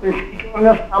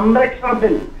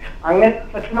സംരക്ഷണത്തിൽ അങ്ങനെ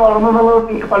സച്ചിൻ വളർന്നതെന്നുള്ളത്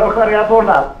നിങ്ങൾക്ക് പലർക്കും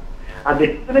അറിയാത്തതുകൊണ്ടാണ്.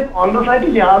 അദ്ദേഹത്തിന് കോൺഗ്രസ് ആയിട്ട്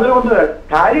യാതൊരു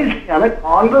കാര്യമാണ്.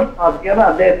 കോൺഗ്രസ് പാർട്ടിയാണ്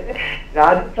അദ്ദേഹത്തെ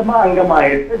രാജ്യസഭാ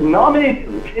അംഗമായിട്ട് നോമിനേറ്റ്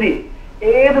ചെയ്തത്. ശരി,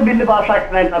 ഏത് ബില്ല്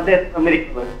പാസ്സാക്കാനായിട്ട് അദ്ദേഹത്തിന്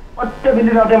വന്നിരിക്കുന്നത്? ഒറ്റ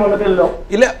ബില്ലിന് അദ്ദേഹം വന്നിട്ടില്ലല്ലോ.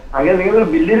 ഇല്ല, അങ്ങനെ നിങ്ങൾ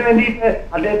ബില്ലിന് വേണ്ടിയിട്ട്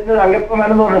അദ്ദേഹത്തിന് അംഗത്വം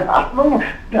വേണമെന്ന് പറഞ്ഞു. അതൊന്നും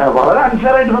വളരെ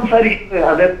അൺഫെയർ ആയിട്ട് സംസാരിക്കുന്നത്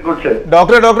അദ്ദേഹത്തെ കുറിച്ച്.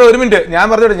 ഡോക്ടർ ഒരു മിനിറ്റ് ഞാൻ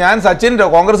പറഞ്ഞോട്ടെ. ഞാൻ സച്ചിൻ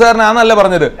കോൺഗ്രസ്സുകാരനാണെന്നല്ല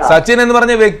പറഞ്ഞത്. സച്ചിൻ എന്ന്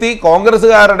പറഞ്ഞ വ്യക്തി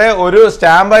കോൺഗ്രസ്സുകാരുടെ ഒരു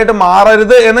സ്റ്റാമ്പായിട്ട്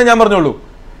മാറരുത് എന്ന് ഞാൻ പറഞ്ഞോളൂ.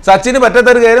 സച്ചിന്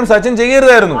പറ്റാത്തൊരു കാര്യം സച്ചിൻ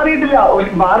ചെയ്യരുതായിരുന്നു. മാറിയിട്ടില്ല.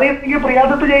 മാറിയിട്ടെങ്കിൽ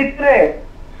പ്രിയാദത്ത് ജയിച്ചേ.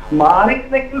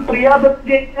 മാറിയിട്ടെങ്കിൽ പ്രിയാദത്ത്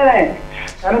ജയിച്ചേ.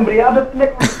 കാരണം പ്രിയാദത്തിന്റെ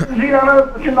കോൺസ്റ്റിറ്റ്യുവൻസിയിലാണ്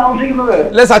സച്ചിൻ താമസിക്കുന്നത്.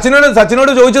 അല്ലെ,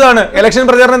 സച്ചിനോട് ചോദിച്ചതാണ്. ഇലക്ഷൻ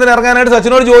പ്രചാരണത്തിന് ഇറങ്ങാനായിട്ട്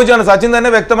സച്ചിനോട് ചോദിച്ചതാണ്. സച്ചിൻ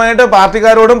തന്നെ വ്യക്തമായിട്ട്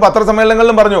പാർട്ടിക്കാരോടും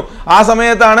പത്രസമ്മേളനങ്ങളിലും പറഞ്ഞു. ആ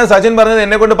സമയത്താണ് സച്ചിൻ പറഞ്ഞത്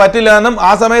എന്നെ കൊണ്ട് പറ്റില്ല എന്നും.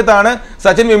 ആ സമയത്താണ്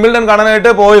സച്ചിൻ വിംബിൾഡൺ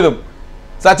കാണാനായിട്ട് പോയതും.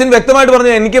 സച്ചിൻ വ്യക്തമായിട്ട്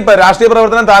പറഞ്ഞു എനിക്ക് രാഷ്ട്രീയ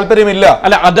പ്രവർത്തനം താല്പര്യമില്ല.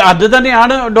 അല്ല, അത്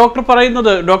തന്നെയാണ് ഡോക്ടർ പറയുന്നത്.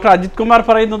 ഡോക്ടർ അജിത് കുമാർ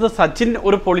പറയുന്നത് സച്ചിൻ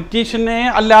ഒരു പൊളിറ്റീഷ്യനെ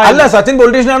അല്ല. സച്ചിൻ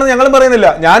പൊളിറ്റീഷ്യൻ ആണെന്ന് ഞങ്ങളും പറഞ്ഞില്ല,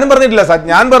 ഞാനും പറഞ്ഞിട്ടില്ല.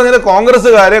 ഞാൻ പറഞ്ഞത്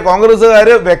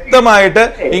കോൺഗ്രസ്സുകാര് വ്യക്തമായിട്ട്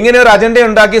ഇങ്ങനെ ഒരു അജണ്ട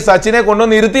ഉണ്ടാക്കി സച്ചിനെ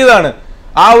കൊണ്ടുവന്ന് ഇരുത്തിയതാണ്.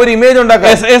 ആ ഒരു ഇമേജ്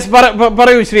ഉണ്ടാക്കാൻ.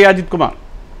 പറയൂ ശ്രീ അജിത് കുമാർ.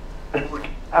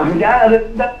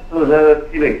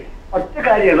 ഒറ്റ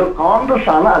കാര്യമുള്ളൂ, കോൺഗ്രസ്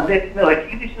ആണ് അദ്ദേഹത്തിന്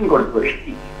റെക്കഗ്നിഷൻ കൊടുത്തത്.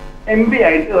 MP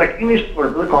ആയിട്ട് റെക്കഗ്നീഷൻ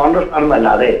കൊടുത്തത് കോൺഗ്രസ്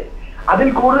ആണെന്നല്ലാതെ അതിൽ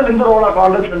കൂടുതൽ എന്ത് റോളാണ്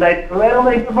കോൺഗ്രസ് ഉണ്ടായിട്ടുള്ളത്?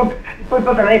 വേറെ ഇപ്പൊ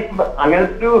തന്നെ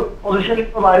അങ്ങനത്തെ ഒരു പൊസിഷൻ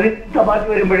ഇപ്പൊ സഭാക്ക്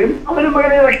വരുമ്പോഴും അവരും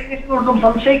അങ്ങനെ റെക്കഗ്നീഷൻ കൊടുക്കും.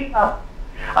 സംശയിക്കാം.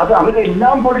 അത്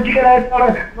അവരെല്ലാം പൊളിറ്റിക്കലായിട്ടാണ്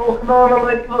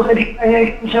നോക്കുന്നത് എനിക്ക്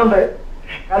സംശയമുണ്ട്.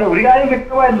 കാരണം ഒരു കാര്യം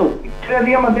വ്യക്തമായിരുന്നു,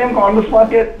 ഇത്രയധികം അദ്ദേഹം കോൺഗ്രസ്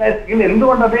പാർട്ടി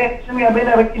എന്തുകൊണ്ട്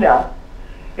അദ്ദേഹം ഇറക്കില്ല?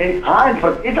 ആ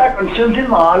പ്രത്യേകിച്ച് ആ കോൺസ്റ്റിറ്റ്യുവൻസിയിൽ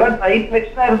വളരെ ടൈറ്റ്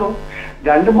ഇലക്ഷൻ ആയിരുന്നു.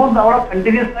 2-3 തവണ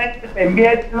കണ്ടിന്യൂസ് ആയിട്ട് MP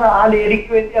ആയിട്ടുള്ള ആ ലേഡിക്ക്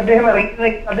വേണ്ടി അദ്ദേഹം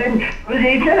അദ്ദേഹം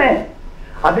ജയിച്ചേനെ.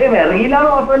 അദ്ദേഹം ഇറങ്ങിയില്ല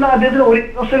എന്ന് മാത്രമല്ല, അദ്ദേഹത്തിന് ഒരു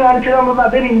ഇൻട്രസ്റ്റ് കാണിച്ചതാണെന്ന്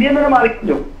അദ്ദേഹം ഇന്ത്യയിൽ തന്നെ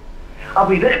മാറിക്കുന്നു.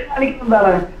 അപ്പൊ ഇതൊക്കെ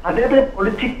കാണിക്കുന്നതാണ് അദ്ദേഹത്തിന്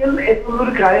പൊളിറ്റിക്കൽ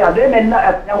എന്നുള്ളൊരു കാര്യം.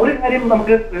 അദ്ദേഹം ഒരു കാര്യം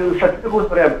നമുക്ക് സച്ചിനെ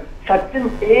കുറിച്ച് പറയാം. സച്ചിൻ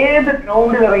ഏത്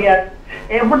ഗ്രൗണ്ടിൽ ഇറങ്ങിയാലും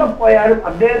എവിടെ പോയാലും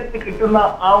അദ്ദേഹത്തിന് കിട്ടുന്ന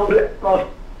ആ ഒരു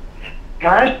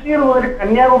കാശ്മീർ മുതൽ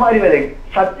കന്യാകുമാരി വരെ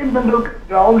സച്ചിൻ തെണ്ടുൽക്കർ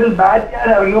ഗ്രൗണ്ടിൽ ബാറ്റ് ചെയ്യാൻ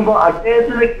ഇറങ്ങുമ്പോൾ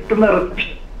അദ്ദേഹത്തിന് കിട്ടുന്ന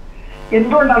റിസപ്ഷൻ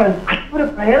എന്തുകൊണ്ടാണ്? അതൊരു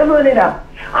പ്രേരണ നിലയിലാണ്.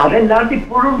 അതെല്ലാണ്ട്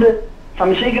ഇപ്പോഴും ഉണ്ട്,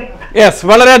 സംശയിക്കണം.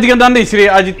 വളരെയധികം നന്ദി ശ്രീ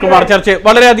അജിത് കുമാർ.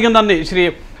 വളരെയധികം നന്ദി ശ്രീ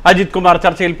അജിത് കുമാർ.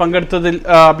 ചർച്ചയിൽ പങ്കെടുത്തതിൽ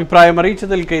അഭിപ്രായം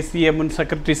അറിയിച്ചതിൽ KCA മുൻ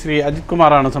സെക്രട്ടറി ശ്രീ അജിത്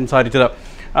കുമാറാണ് സംസാരിച്ചത്.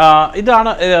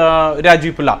 ഇതാണ്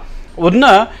രാജീവ് പിള്ള.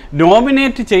 ഒന്ന്,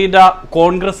 നോമിനേറ്റ് ചെയ്ത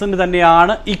കോൺഗ്രസിന്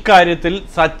തന്നെയാണ് ഇക്കാര്യത്തിൽ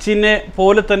സച്ചിനെ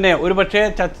പോലെ തന്നെ ഒരുപക്ഷെ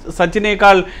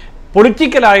സച്ചിനേക്കാൾ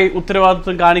പൊളിറ്റിക്കലായി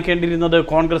ഉത്തരവാദിത്വം കാണിക്കേണ്ടിയിരുന്നത്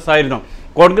കോൺഗ്രസ് ആയിരുന്നു.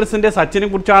 കോൺഗ്രസിന്റെ സച്ചിനെ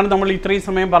കുറിച്ചാണ് നമ്മൾ ഇത്രയും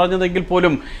സമയം പറഞ്ഞതെങ്കിൽ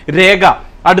പോലും രേഖ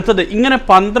അടുത്തത് ഇങ്ങനെ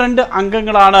 12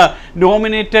 അംഗങ്ങളാണ്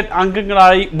നോമിനേറ്റഡ്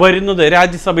അംഗങ്ങളായി വരുന്നത്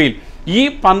രാജ്യസഭയിൽ. ഈ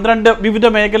 12 വിവിധ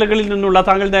മേഖലകളിൽ നിന്നുള്ള,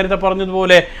 താങ്കൾ നേരത്തെ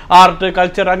പറഞ്ഞതുപോലെ ആർട്ട്,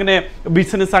 കൾച്ചർ, അങ്ങനെ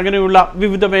ബിസിനസ്, അങ്ങനെയുള്ള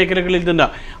വിവിധ മേഖലകളിൽ നിന്ന്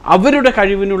അവരുടെ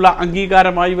കഴിവിനുള്ള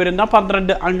അംഗീകാരമായി വരുന്ന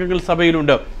 12 അംഗങ്ങൾ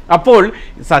സഭയിലുണ്ട്. അപ്പോൾ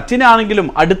സച്ചിനാണെങ്കിലും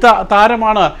അടുത്ത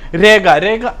താരമാണ് രേഖ.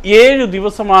 7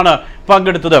 ദിവസമാണ്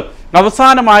പങ്കെടുത്തത്.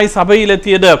 അവസാനമായി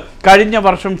സഭയിലെത്തിയത് കഴിഞ്ഞ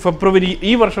വർഷം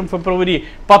ഈ വർഷം ഫെബ്രുവരി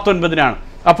 19-നാണ്.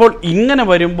 അപ്പോൾ ഇങ്ങനെ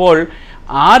വരുമ്പോൾ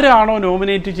ആരാണോ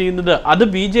നോമിനേറ്റ് ചെയ്യുന്നത്, അത്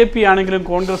BJP ആണെങ്കിലും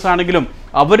കോൺഗ്രസ് ആണെങ്കിലും,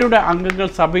 അവരുടെ അംഗങ്ങൾ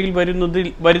സഭയിൽ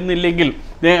വരുന്നില്ലെങ്കിൽ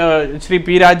ശ്രീ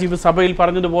P. രാജീവ് സഭയിൽ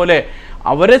പറഞ്ഞതുപോലെ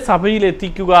അവരെ സഭയിൽ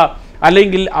എത്തിക്കുക,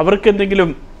 അല്ലെങ്കിൽ അവർക്ക്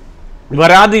എന്തെങ്കിലും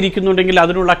വരാതിരിക്കുന്നുണ്ടെങ്കിൽ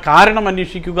അതിനുള്ള കാരണം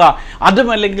അന്വേഷിക്കുക,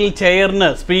 അതുമല്ലെങ്കിൽ ചെയറിന്,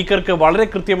 സ്പീക്കർക്ക് വളരെ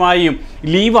കൃത്യമായും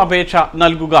ലീവ് അപേക്ഷ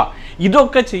നൽകുക.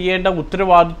 ഇതൊക്കെ ചെയ്യേണ്ട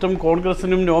ഉത്തരവാദിത്വം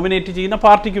കോൺഗ്രസിനും നോമിനേറ്റ് ചെയ്യുന്ന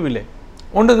പാർട്ടിക്കുമില്ലേ?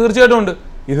 ഉണ്ട്, തീർച്ചയായിട്ടും ഉണ്ട്.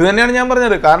 ഇത് തന്നെയാണ് ഞാൻ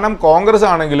പറഞ്ഞത്. കാരണം കോൺഗ്രസ്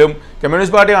ആണെങ്കിലും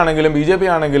കമ്മ്യൂണിസ്റ്റ് പാർട്ടി ആണെങ്കിലും BJP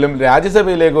ആണെങ്കിലും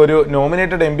രാജ്യസഭയിലേക്ക് ഒരു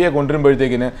നോമിനേറ്റഡ് MP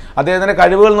കൊണ്ടുവരുമ്പോഴത്തേക്കിന് അദ്ദേഹത്തിന്റെ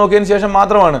കഴിവുകൾ നോക്കിയതിന് ശേഷം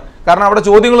മാത്രമാണ്. കാരണം അവിടെ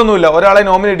ചോദ്യങ്ങളൊന്നുമില്ല. ഒരാളെ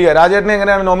നോമിനേറ്റ് ചെയ്യുക. രാജേട്ടനെ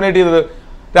എങ്ങനെയാണ് നോമിനേറ്റ് ചെയ്തത്?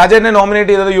 രാജേട്ടനെ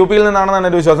നോമിനേറ്റ് ചെയ്തത് UP യിൽ നിന്നാണെന്നാണ്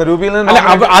എൻ്റെ വിശ്വാസം. UP യിൽ നിന്ന്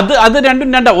അത് രണ്ടും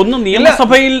രണ്ടാ. ഒന്ന്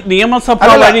നിയമസഭ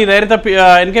വഴി, നേരത്തെ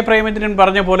NK പ്രേമചന്ദ്രൻ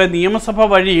പറഞ്ഞ പോലെ നിയമസഭ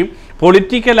വഴി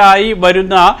പൊളിറ്റിക്കലായി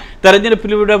വരുന്ന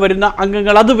തെരഞ്ഞെടുപ്പിലൂടെ വരുന്ന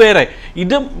അംഗങ്ങൾ, അത് വേറെ.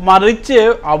 ഇത് മറിച്ച്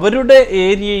അവരുടെ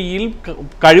ഏരിയയിൽ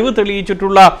കഴിവ്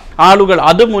തെളിയിച്ചിട്ടുള്ള ആളുകൾ,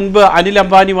 അത് മുൻപ് അനിൽ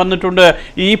അംബാനി വന്നിട്ടുണ്ട്,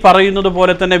 ഈ പറയുന്നത്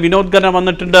പോലെ തന്നെ വിനോദ് ഖന്ന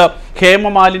വന്നിട്ടുണ്ട്,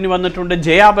 ഹേമ മാലിനി വന്നിട്ടുണ്ട്,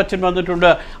 ജയാ ബച്ചൻ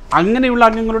വന്നിട്ടുണ്ട്. അങ്ങനെയുള്ള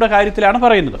അംഗങ്ങളുടെ കാര്യത്തിലാണ്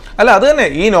പറയുന്നത്. അല്ല, അത് തന്നെ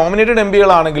ഈ നോമിനേറ്റഡ്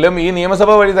എംപികളാണെങ്കിലും ഈ നിയമസഭ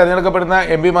വഴി തെരഞ്ഞെടുക്കപ്പെടുന്ന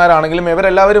എംപിമാരാണെങ്കിലും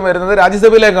ഇവരെല്ലാവരും വരുന്നത്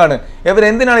രാജ്യസഭയിലേക്കാണ്.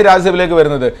 ഇവരെന്തിനാണ് ഈ രാജ്യസഭയിലേക്ക്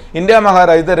വരുന്നത്? ഇന്ത്യ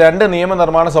മഹാരാജ്യത്ത് 2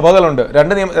 നിയമനിർമ്മാണ സഭകളുണ്ട്.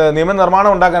 2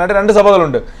 നിയമനിർമ്മാണം ഉണ്ടാക്കാനായിട്ട് 2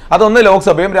 സഭകളുണ്ട്. അതൊന്ന്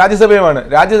ലോക്സഭയും രാജ്യസഭയുമാണ്.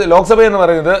 ലോക്സഭ എന്ന്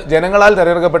പറയുന്നത് ജനങ്ങളാൽ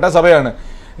തെരഞ്ഞെടുക്കപ്പെട്ട സഭയാണ്.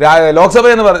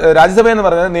 രാജ്യസഭ എന്ന്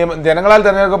പറയുന്നത് ജനങ്ങളാൽ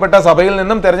തെരഞ്ഞെടുക്കപ്പെട്ട സഭയിൽ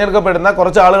നിന്നും തെരഞ്ഞെടുക്കപ്പെടുന്ന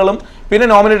കുറച്ച് ആളുകളും പിന്നെ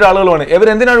നോമിനേറ്റഡ് ആളുകളുമാണ്.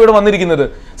 ഇവരെന്തിനാണ് ഇവിടെ വന്നിരിക്കുന്നത്?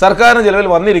 സർക്കാരിന് ചിലവിൽ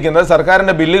വന്നിരിക്കുന്നത്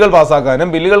സർക്കാരിന്റെ ബില്ലുകൾ പാസ്സാക്കാനും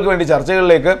ബില്ലുകൾക്ക് വേണ്ടി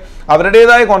ചർച്ചകളിലേക്ക്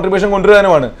അവരുടേതായ കോൺട്രിബ്യൂഷൻ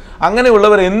കൊണ്ടുവരാനുമാണ്.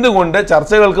 അങ്ങനെയുള്ളവർ എന്തുകൊണ്ട്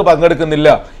ചർച്ചകൾക്ക് പങ്കെടുക്കുന്നില്ല?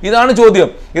 ഇതാണ് ചോദ്യം.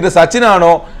 ഇത്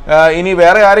സച്ചിനാണോ ഇനി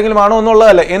വേറെ ആരെങ്കിലും ആണോ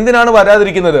എന്നുള്ളതല്ല, എന്തിനാണ്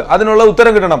വരാതിരിക്കുന്നത്? അതിനുള്ള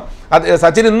ഉത്തരം കിട്ടണം.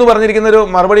 സച്ചിൻ ഇന്ന് പറഞ്ഞിരിക്കുന്ന ഒരു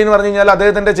മറുപടി എന്ന് പറഞ്ഞു കഴിഞ്ഞാൽ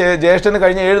അദ്ദേഹത്തിന്റെ ജ്യേഷ്ഠന്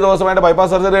കഴിഞ്ഞ 7 ദിവസമായിട്ട്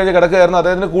ബൈപ്പാസ് സർജറി കഴിഞ്ഞ് കിടക്കുകയായിരുന്നു,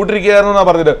 അദ്ദേഹത്തിന് കൂട്ടിരിക്കുകയായിരുന്നു എന്നാണ്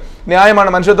പറഞ്ഞത്. ന്യായമാണ്,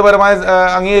 മനുഷ്യത്വപരമായ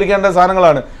അംഗീകരിക്കേണ്ട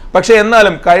സാധനങ്ങളാണ്. പക്ഷേ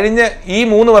എന്നാലും കഴിഞ്ഞ ഈ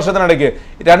 3 വർഷത്തിനിടയ്ക്ക്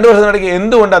 2 വർഷത്തിനിടയ്ക്ക്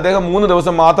എന്തുകൊണ്ട് അദ്ദേഹം 3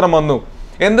 ദിവസം മാത്രം വന്നു?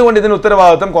 എന്തുകൊണ്ട് ഇതിന്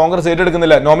ഉത്തരവാദിത്വം കോൺഗ്രസ്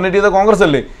ഏറ്റെടുക്കുന്നില്ല? നോമിനേറ്റ് ചെയ്ത കോൺഗ്രസ്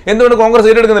അല്ലേ? എന്തുകൊണ്ട് കോൺഗ്രസ്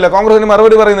ഏറ്റെടുക്കുന്നില്ല? കോൺഗ്രസിന്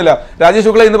മറുപടി പറയുന്നില്ല. രാജീവ്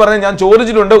ശുക്ല ഇന്ന് പറഞ്ഞ് ഞാൻ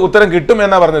ചോദിച്ചിട്ടുണ്ട്, ഉത്തരം കിട്ടും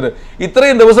എന്നാണ് പറഞ്ഞത്.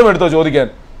 ഇത്രയും ദിവസം എടുത്തോ ചോദിക്കാൻ?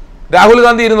 രാഹുൽ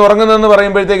ഗാന്ധി ഇരുന്ന് ഉറങ്ങുന്നതെന്ന്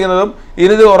പറയുമ്പോഴത്തേക്കുന്നതും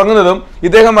ഇത് ഉറങ്ങുന്നതും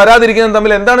ഇദ്ദേഹം വരാതിരിക്കുന്നതും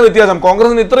തമ്മിൽ എന്താണ് വ്യത്യാസം?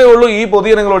 കോൺഗ്രസിന് ഇത്രയേ ഉള്ളൂ ഈ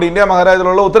പൊതുജനങ്ങളോട് ഇന്ത്യ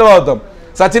മഹാരാജ്യത്തിലുള്ള ഉത്തരവാദിത്വം.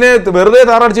 സച്ചിനെ വെറുതെ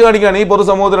താറടിച്ച് കാണിക്കുകയാണ് ഈ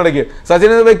പൊതുസമൂഹത്തിനിടയ്ക്ക്. സച്ചിൻ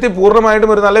എന്ന വ്യക്തി പൂർണ്ണമായിട്ടും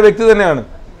ഒരു നല്ല വ്യക്തി തന്നെയാണ്.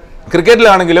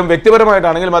 ക്രിക്കറ്റിലാണെങ്കിലും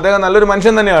വ്യക്തിപരമായിട്ടാണെങ്കിലും അദ്ദേഹം നല്ലൊരു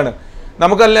മനുഷ്യൻ തന്നെയാണ്.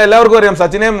 എല്ലാവർക്കും അറിയാം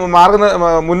സച്ചിനെ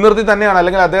മുൻനിർത്തി തന്നെയാണ്,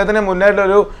 അല്ലെങ്കിൽ അദ്ദേഹത്തിനെ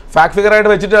മുന്നായിട്ടൊരു ഫാക്ട് ഫിഗറായിട്ട്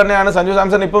വെച്ചിട്ട് തന്നെയാണ് സഞ്ജു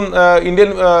സാംസൺ ഇപ്പം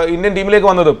ഇന്ത്യൻ ടീമിലേക്ക്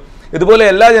വന്നതും. ഇതുപോലെ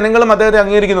എല്ലാ ജനങ്ങളും അദ്ദേഹത്തെ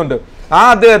അംഗീകരിക്കുന്നുണ്ട്. ആ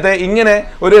അദ്ദേഹത്തെ ഇങ്ങനെ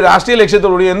ഒരു രാഷ്ട്രീയ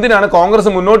ലക്ഷ്യത്തോടുകൂടി എന്തിനാണ് കോൺഗ്രസ്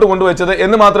മുന്നോട്ട് കൊണ്ടുവച്ചത്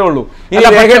എന്ന് മാത്രമേ ഉള്ളൂ.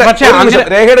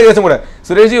 രേഖയുടെ കേസും കൂടെ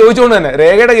സുരേഷ് ചോദിച്ചുകൊണ്ട് തന്നെ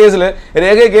രേഖയുടെ കേസിൽ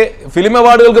രേഖയ്ക്ക് ഫിലിം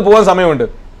അവാർഡുകൾക്ക് പോകാൻ സമയമുണ്ട്.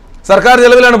 സർക്കാർ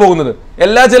ചെലവിലാണ് പോകുന്നത്.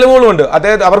 എല്ലാ ചെലവുകളും ഉണ്ട്.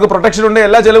 അവർക്ക് പ്രൊട്ടക്ഷൻ ഉണ്ട്,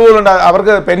 എല്ലാ ചെലവുകളും ഉണ്ട്.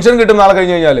 അവർക്ക് പെൻഷൻ കിട്ടും നാളെ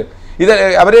കഴിഞ്ഞ് കഴിഞ്ഞാൽ. ഇത്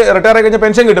അവർ റിട്ടയർ ആയി കഴിഞ്ഞാൽ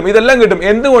പെൻഷൻ കിട്ടും, ഇതെല്ലാം കിട്ടും.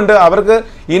 എന്തുകൊണ്ട് അവർക്ക്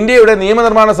ഇന്ത്യയുടെ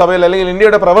നിയമനിർമ്മാണ സഭയിൽ അല്ലെങ്കിൽ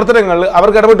ഇന്ത്യയുടെ പ്രവർത്തനങ്ങളിൽ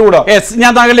അവർക്ക് ഇടപെട്ടുകൂടാ?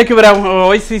 ഞാൻ താങ്കളിലേക്ക് വരാം.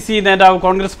 OICC നേതാവ്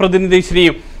കോൺഗ്രസ് പ്രതിനിധി ശ്രീ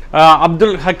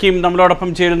അബ്ദുൽ ഹക്കീം നമ്മളോടൊപ്പം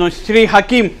ചേരുന്നു. ശ്രീ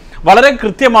ഹക്കീം, വളരെ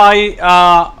കൃത്യമായി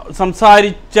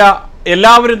സംസാരിച്ച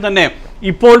എല്ലാവരും തന്നെ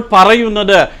ഇപ്പോൾ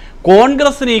പറയുന്നത്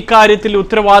കോൺഗ്രസിന് ഇക്കാര്യത്തിൽ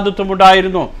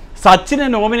ഉത്തരവാദിത്വമുണ്ടായിരുന്നു. സച്ചിനെ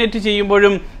നോമിനേറ്റ്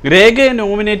ചെയ്യുമ്പോഴും രേഖയെ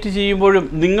നോമിനേറ്റ് ചെയ്യുമ്പോഴും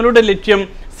നിങ്ങളുടെ ലക്ഷ്യം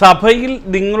സഭയിൽ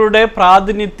നിങ്ങളുടെ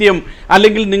പ്രാതിനിധ്യം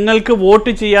അല്ലെങ്കിൽ നിങ്ങൾക്ക്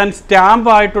വോട്ട് ചെയ്യാൻ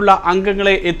സ്റ്റാമ്പായിട്ടുള്ള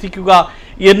അംഗങ്ങളെ എത്തിക്കുക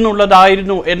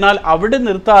എന്നുള്ളതായിരുന്നു. എന്നാൽ അവിടെ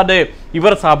നിർത്താതെ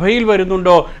ഇവർ സഭയിൽ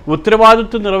വരുന്നുണ്ടോ,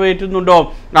 ഉത്തരവാദിത്വം നിറവേറ്റുന്നുണ്ടോ,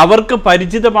 അവർക്ക്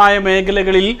പരിചിതമായ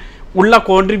മേഖലകളിൽ ഉള്ള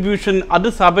കോൺട്രിബ്യൂഷൻ അത്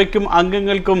സഭയ്ക്കും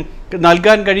അംഗങ്ങൾക്കും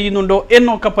നൽകാൻ കഴിയുന്നുണ്ടോ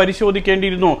എന്നൊക്കെ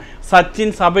പരിശോധിക്കേണ്ടിയിരുന്നു. സച്ചിൻ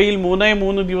സഭയിൽ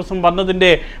 3 ദിവസം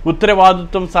വന്നതിൻ്റെ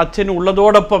ഉത്തരവാദിത്വം സച്ചിന്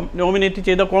ഉള്ളതോടൊപ്പം നോമിനേറ്റ്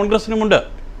ചെയ്ത കോൺഗ്രസിനുമുണ്ട്.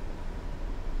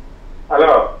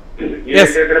 ഹലോ, ഈ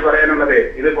വിഷയത്തിൽ പറയാനുള്ളത്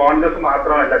ഇത് കോൺഗ്രസ്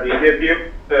മാത്രമല്ല,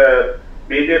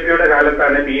 ബിജെപിയുടെ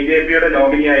കാലത്താണ് ബിജെപിയുടെ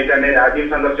നോമിനിയായി തന്നെ രാജീവ്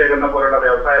ചന്ദ്രശേഖരനെ പോലുള്ള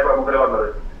വ്യവസായ പ്രമുഖർ വന്നത്.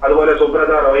 അതുപോലെ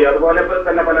സുബ്രത റോയ്, അതുപോലെ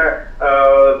തന്നെ പല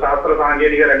ശാസ്ത്ര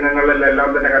സാങ്കേതിക രംഗങ്ങളിലെല്ലാം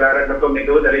തന്നെ കലാരംഗത്തും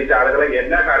മികവ് തെളിയിച്ച ആളുകളെ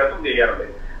എല്ലാ കാലത്തും ചെയ്യാറുണ്ട്.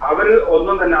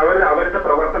 അവരുടെ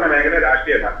പ്രവർത്തന മേഖല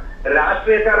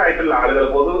രാഷ്ട്രീയക്കാരായിട്ടുള്ള ആളുകൾ,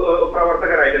 പൊതു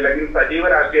പ്രവർത്തകരായിട്ടുള്ള അല്ലെങ്കിൽ സജീവ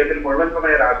രാഷ്ട്രീയത്തിൽ മുഴുവൻ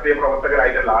സമയ രാഷ്ട്രീയ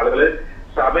പ്രവർത്തകരായിട്ടുള്ള ആളുകൾ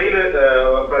സഭയിൽ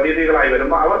പ്രതിനിധികളായി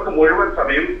വരുമ്പോൾ അവർക്ക് മുഴുവൻ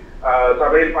സമയം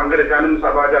സഭയിൽ പങ്കെടുക്കാനും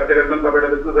സഭാ ചർച്ചകളിലും സഭയുടെ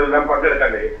ബിസിനസ്സിലെല്ലാം പങ്കെടുക്കാൻ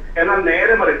കഴിയും. എന്നാൽ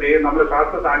നേരെ മറിച്ച് നമ്മൾ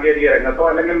ശാസ്ത്ര സാങ്കേതിക രംഗത്തോ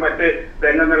അല്ലെങ്കിൽ മറ്റ്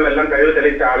രംഗങ്ങളിലെല്ലാം കഴിവ്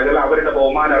തെളിയിച്ച ആളുകൾ അവരുടെ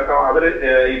ബഹുമാനാർത്ഥം, അവർ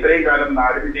ഇത്രയും കാലം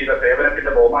നാടിന് ചെയ്ത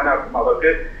സേവനത്തിന്റെ ബഹുമാനാർത്ഥം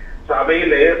അവർക്ക്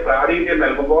സഭയിലെ പ്രാതിനിധ്യം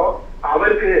നൽകുമ്പോൾ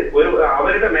അവർക്ക്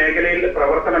അവരുടെ മേഖലയിൽ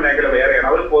പ്രവർത്തന മേഖല വേറെയാണ്.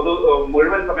 അവർ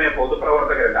മുഴുവൻ സമയം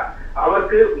പൊതുപ്രവർത്തകരല്ല.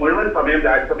 അവർക്ക് മുഴുവൻ സമയം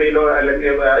രാജ്യസഭയിലോ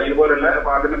അല്ലെങ്കിൽ ഇതുപോലുള്ള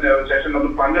പാർലമെന്റ്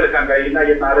സെഷനിലൊന്നും പങ്കെടുക്കാൻ കഴിയില്ല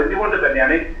എന്ന് അറിഞ്ഞുകൊണ്ട്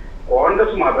തന്നെയാണ്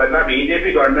കോൺഗ്രസ് മാത്രമല്ല ബിജെപി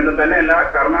ഗവൺമെന്റും തന്നെ എല്ലാ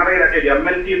കർണാടകയിലൊക്കെ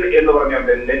MLC എന്ന്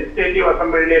പറഞ്ഞുകൊണ്ട് ലെജിസ്ലേറ്റീവ്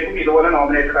അസംബ്ലിയിലേക്കും ഇതുപോലെ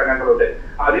നോമിനേറ്റഡ് അംഗങ്ങളുണ്ട്.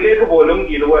 അതിലേക്ക് പോലും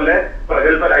ഇതുപോലെ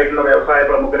പ്രഗത്ഭരായിട്ടുള്ള വ്യവസായ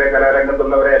പ്രമുഖരെ,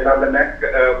 കലാരംഗത്തുള്ളവരെ എല്ലാം തന്നെ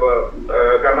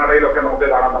കർണാടകയിലൊക്കെ നമുക്ക്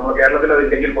കാണാം. നമ്മൾ കേരളത്തിൽ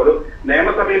അതില്ലെങ്കിൽ പോലും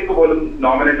നിയമസഭയിലേക്ക് പോലും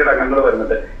നോമിനേറ്റഡ് അംഗങ്ങൾ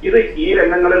വരുന്നുണ്ട്. ഇത് ഈ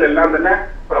രംഗങ്ങളിലെല്ലാം തന്നെ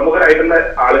പ്രമുഖരായിട്ടുള്ള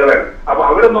ആളുകളാണ്. അപ്പൊ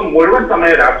അവരൊന്നും മുഴുവൻ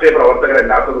സമയ രാഷ്ട്രീയ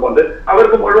പ്രവർത്തകരല്ലാത്തത് കൊണ്ട്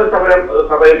അവർക്ക് മുഴുവൻ സമയം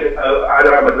സഭയിൽ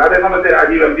ഹാജരാൻ പറ്റില്ല. അതേ സമയത്ത്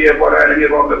രാജീവ് MPയെ പോലെ അല്ലെങ്കിൽ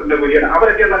കോൺഗ്രസിന്റെ കുര്യൻ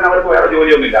അവരൊക്കെ തന്നെ അവർക്ക് വേറെ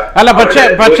ജോലിയൊന്നുമില്ല. അല്ല,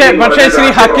 പക്ഷേ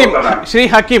ശ്രീ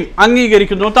ഹക്കീം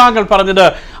അംഗീകരിക്കുന്നു, താങ്കൾ പറഞ്ഞത്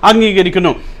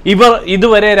അംഗീകരിക്കുന്നു. ഇവർ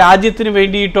ഇതുവരെ രാജ്യത്തിന്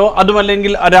വേണ്ടിയിട്ടോ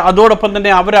അതുമല്ലെങ്കിൽ അതോടൊപ്പം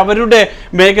തന്നെ അവരവരുടെ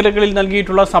മേഖലകളിൽ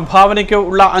നൽകിയിട്ടുള്ള സംഭാവനയ്ക്കോ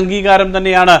ഉള്ള അംഗീകാരം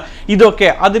തന്നെയാണ് ഇതൊക്കെ.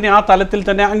 അതിനെ ആ തലത്തിൽ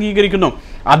തന്നെ അംഗീകരിക്കുന്നു.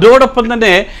 അതോടൊപ്പം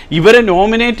തന്നെ ഇവരെ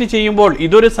നോമിനേറ്റ് ചെയ്യുമ്പോൾ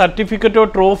ഇതൊരു സർട്ടിഫിക്കറ്റോ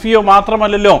ട്രോഫിയോ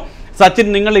മാത്രമല്ലല്ലോ. സച്ചിൻ,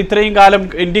 നിങ്ങൾ ഇത്രയും കാലം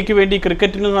ഇന്ത്യക്ക് വേണ്ടി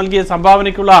ക്രിക്കറ്റിന് നൽകിയ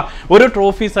സംഭാവനയ്ക്കുള്ള ഒരു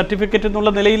ട്രോഫി സർട്ടിഫിക്കറ്റ്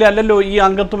എന്നുള്ള നിലയിലല്ലല്ലോ ഈ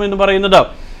അംഗത്വം എന്ന് പറയുന്നത്.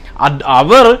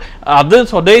 അവർ അത്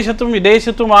സ്വദേശത്തും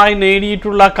വിദേശത്തുമായി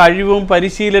നേടിയിട്ടുള്ള കഴിവും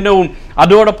പരിശീലനവും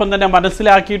അതോടൊപ്പം തന്നെ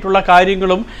മനസ്സിലാക്കിയിട്ടുള്ള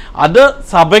കാര്യങ്ങളും അത്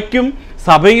സഭയ്ക്കും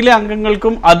സഭയിലെ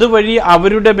അംഗങ്ങൾക്കും അതുവഴി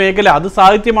അവരുടെ മേഖല, അത്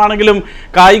സാഹിത്യമാണെങ്കിലും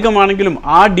കായികമാണെങ്കിലും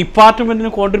ആ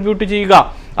ഡിപ്പാർട്ട്മെന്റിന് കോൺട്രിബ്യൂട്ട് ചെയ്യുക,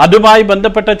 അതുമായി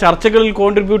ബന്ധപ്പെട്ട ചർച്ചകളിൽ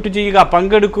കോൺട്രിബ്യൂട്ട് ചെയ്യുക,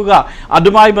 പങ്കെടുക്കുക,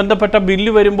 അതുമായി ബന്ധപ്പെട്ട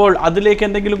ബില്ല് വരുമ്പോൾ അതിലേക്ക്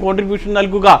എന്തെങ്കിലും കോൺട്രിബ്യൂഷൻ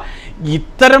നൽകുക,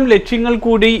 ഇത്തരം ലക്ഷ്യങ്ങൾ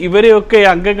കൂടി ഇവരെയൊക്കെ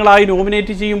അംഗങ്ങളായി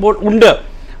നോമിനേറ്റ് ചെയ്യുമ്പോൾ ഉണ്ട്.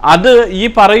 അത് ഈ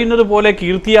പറയുന്നത് പോലെ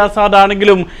കീർത്തി ആസാദ്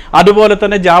ആണെങ്കിലും അതുപോലെ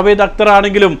തന്നെ ജാവേദ് അക്തർ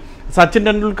ആണെങ്കിലും സച്ചിൻ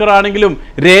ടെണ്ടുൽക്കർ ആണെങ്കിലും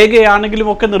രേഖയാണെങ്കിലും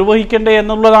ഒക്കെ നിർവഹിക്കണ്ടേ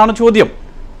എന്നുള്ളതാണ് ചോദ്യം.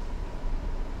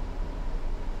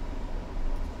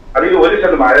 അതിൽ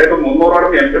 1%, അതായത്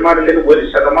 300ഓളം എംപിമാരല്ലെങ്കിൽ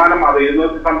 1%, അത്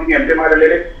 200 സംതിങ്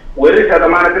എംപിമാരല്ലെങ്കിൽ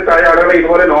 1% താഴെ ആളുകളെ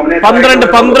ഇതുപോലെ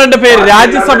നോമിനേറ്റ് 12 പേര്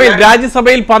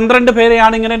രാജ്യസഭയിൽ 12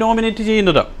 പേരെയാണ് ഇങ്ങനെ നോമിനേറ്റ്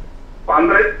ചെയ്യുന്നത്.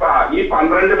 ഈ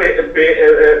 12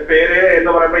 പേര്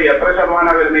എന്ന് പറയുമ്പോൾ എത്ര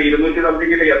ശതമാനം വരുന്നത്? 200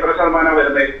 സംതിങ്ങിൽ എത്ര ശതമാനം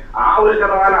വരുന്നത്? ആ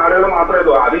 1% ആളുകൾ മാത്രമേ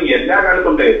ഉള്ളൂ. അത് എല്ലാ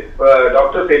കാലത്തുണ്ട്.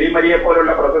 ഡോക്ടർ സെലീം അലിയെ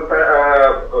പോലുള്ള പ്രശസ്ത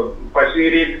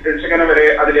പശ്ചീരി ശിക്ഷകനെ വരെ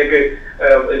അതിലേക്ക്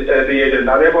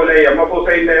ചെയ്തിട്ടുണ്ട്. അതേപോലെ MF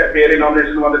ഹുസൈന്റെ പേര്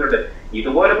നോമിനേഷൻ വന്നിട്ടുണ്ട്.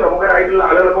 ഇതുപോലെ പ്രമുഖരായിട്ടുള്ള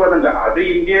ആളുകൾക്ക് വന്നിട്ടുണ്ട്. അത്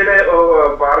ഇന്ത്യയുടെ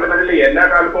പാർലമെന്റിൽ എല്ലാ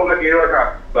കാലത്തും ഉള്ള കീഴ്വഴക്കാം.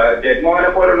 ജഗ്മോഹനെ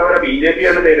പോലുള്ളവരെ BJP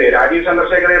ആണ് ചെയ്തത്. രാജീവ്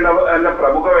ചന്ദ്രശേഖരൻ എന്ന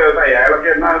പ്രമുഖ വ്യവസായി, അയാളൊക്കെ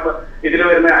എന്നാണ് ഇതിൽ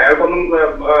വരുന്നത്? അയാൾക്കൊന്നും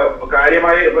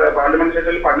കാര്യമായി പാർലമെന്റ്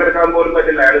സെഷനിൽ പങ്കെടുക്കാൻ പോലും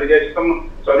പറ്റില്ല. അയാൾ വിദേശത്തും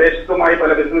സ്വദേശത്തുമായി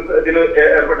പല ബിസിനസ് ഇതിൽ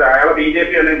ഏർപ്പെട്ട അയാളെ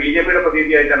BJPയുടെ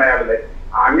പ്രതിനിധിയായിട്ടാണ് അയാളുടെ.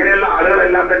 അങ്ങനെയുള്ള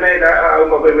ആളുകളെല്ലാം തന്നെ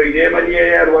വിജയമല്യയെ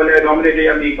അതുപോലെ നോമിനേറ്റ്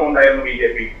ചെയ്യാൻ നീക്കം ഉണ്ടായിരുന്നു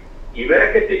BJP.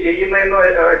 ഇവരൊക്കെ ചെയ്യുന്നതെന്ന്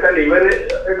വെച്ചാൽ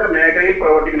ഇവരുടെ മേഖലയിൽ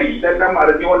പ്രവർത്തിക്കണം. ഇതെല്ലാം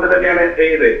അറിഞ്ഞുകൊണ്ട് തന്നെയാണ്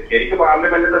ചെയ്ത്. ശരിക്കും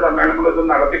പാർലമെന്റിന്റെ സമ്മേളനങ്ങളൊക്കെ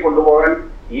നടത്തിക്കൊണ്ടുപോകാൻ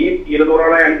ഈ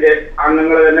 200ഓളം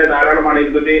അംഗങ്ങൾ തന്നെ ധാരാളമാണ്.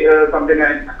 200 സംതിങ്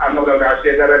അംഗങ്ങൾ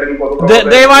രാഷ്ട്രീയക്കാരും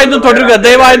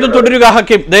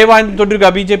തുടരുക.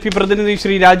 BJP പ്രതിനിധി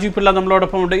ശ്രീ രാജീവ് പിള്ള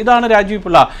നമ്മളോടൊപ്പം ഉണ്ട്. ഇതാണ് രാജീവ്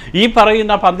പിള്ള. ഈ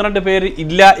പറയുന്ന 12 പേര്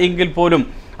ഇല്ല എങ്കിൽ പോലും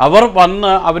അവർ വന്ന്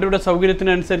അവരുടെ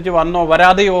സൗകര്യത്തിനനുസരിച്ച് വന്നോ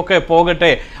വരാതെയോ ഒക്കെ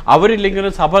പോകട്ടെ,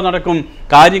 അവരില്ലെങ്കിലും സഭ നടക്കും,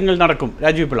 കാര്യങ്ങൾ നടക്കും.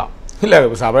 രാജീവ് പിള്ള ഇല്ല,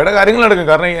 സഭയുടെ കാര്യങ്ങൾ നടക്കും.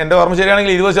 കാരണം എൻ്റെ ഓർമ്മ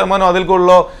ശരിയാണെങ്കിൽ 20% അതിൽ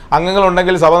കൂടുതലോ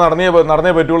അംഗങ്ങളുണ്ടെങ്കിൽ സഭ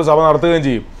നടന്നേ പറ്റുള്ളൂ, സഭ നടത്തുകയും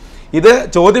ചെയ്യും. ഇത്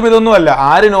ചോദ്യം ഇതൊന്നുമല്ല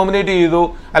ആര് നോമിനേറ്റ് ചെയ്തു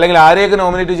അല്ലെങ്കിൽ ആരെയൊക്കെ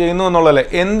നോമിനേറ്റ് ചെയ്യുന്നു എന്നുള്ളതല്ല,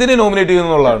 എന്തിന് നോമിനേറ്റ്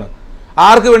ചെയ്യുന്നു എന്നുള്ളതാണ്.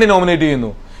 ആർക്ക് വേണ്ടി നോമിനേറ്റ് ചെയ്യുന്നു?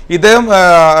 ഇദ്ദേഹം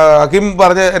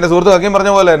എൻ്റെ സുഹൃത്ത് ഹക്കീം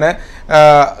പറഞ്ഞ പോലെ തന്നെ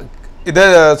ഇത്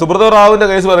സുബ്രത റാവുവിൻ്റെ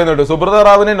കേസ് പറയുന്നുണ്ട്. സുബ്രത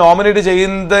റാവുവിനെ നോമിനേറ്റ്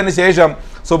ചെയ്യുന്നതിന് ശേഷം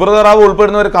സുബ്രത റാവു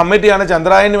ഉൾപ്പെടുന്ന ഒരു കമ്മിറ്റിയാണ്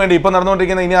ചന്ദ്രായന് വേണ്ടി ഇപ്പം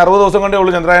നടന്നുകൊണ്ടിരിക്കുന്നത്. ഇനി 60 ദിവസം കൊണ്ടേ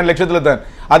ഉള്ളൂ ചന്ദ്രായൻ ലക്ഷ്യത്തിലെത്താൻ.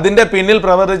 അതിൻ്റെ പിന്നിൽ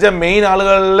പ്രവർത്തിച്ച മെയിൻ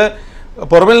ആളുകളിൽ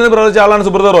പുറമിൽ നിന്ന് പ്രവർത്തിച്ച ആളാണ്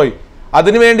സുബ്രത റോയ്.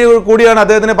 അതിനുവേണ്ടി കൂടിയാണ്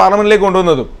അദ്ദേഹത്തിനെ പാർലമെന്റിലേക്ക്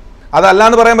കൊണ്ടുവന്നതും.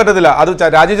 അതല്ലാന്ന് പറയാൻ പറ്റത്തില്ല. അത്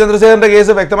രാജീവ് ചന്ദ്രശേഖരന്റെ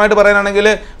കേസ് വ്യക്തമായിട്ട് പറയാനാണെങ്കിൽ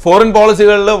ഫോറിൻ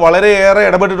പോളിസികളിൽ വളരെയേറെ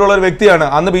ഇടപെട്ടിട്ടുള്ള ഒരു വ്യക്തിയാണ്.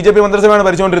 അന്ന് BJP മന്ത്രിസഭയാണ്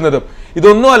ഭരിച്ചുകൊണ്ടിരുന്നത്.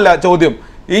 ഇതൊന്നുമല്ല ചോദ്യം.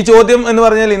 ഈ ചോദ്യം എന്ന്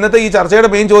പറഞ്ഞാൽ ഇന്നത്തെ ഈ ചർച്ചയുടെ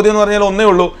മെയിൻ ചോദ്യം എന്ന് പറഞ്ഞാൽ ഒന്നേ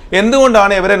ഉള്ളൂ,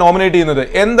 എന്തുകൊണ്ടാണ് ഇവരെ നോമിനേറ്റ് ചെയ്യുന്നത്?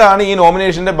 എന്താണ് ഈ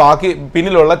നോമിനേഷന്റെ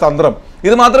പിന്നിലുള്ള തന്ത്രം?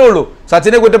 ഇത് മാത്രമേ ഉള്ളൂ.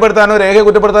 സച്ചിനെ കുറ്റപ്പെടുത്താനോ രേഖയെ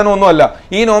കുറ്റപ്പെടുത്താനോ ഒന്നുമല്ല.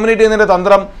 ഈ നോമിനേറ്റ് ചെയ്യുന്നതിന്റെ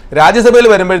തന്ത്രം രാജ്യസഭയിൽ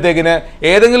വരുമ്പോഴത്തേക്കിന്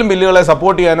ഏതെങ്കിലും ബില്ലുകളെ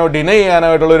സപ്പോർട്ട് ചെയ്യാനോ ഡിനൈ ചെയ്യാനോ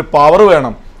ആയിട്ടുള്ള ഒരു പവർ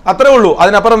വേണം. അത്രേ ഉള്ളൂ.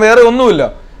 അതിനപ്പുറം വേറെ ഒന്നുമില്ല.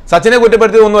 സച്ചിനെ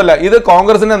കുറ്റപ്പെടുത്തിയതൊന്നുമല്ല. ഇത്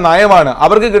കോൺഗ്രസിന്റെ നയമാണ്.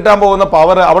 അവർക്ക് കിട്ടാൻ പോകുന്ന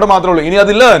പവർ അവിടെ മാത്രമേ ഉള്ളൂ. ഇനി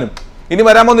അതില്ല താനും. ഇനി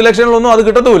വരാൻ പോകുന്ന ഇലക്ഷനിലൊന്നും അത്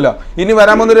കിട്ടത്തുമില്ല. ഇനി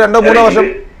വരാൻ പോകുന്ന 2-3 വർഷം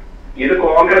ഇത്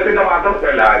കോൺഗ്രസിന്റെ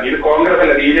മാത്രമല്ല, ഇത് കോൺഗ്രസ്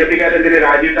അല്ല. BJPക്കാരെന്തിന്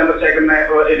രാജീവ്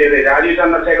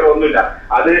ചന്ദ്രശേഖർ ഒന്നുമില്ല.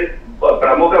 അത്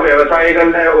പ്രമുഖ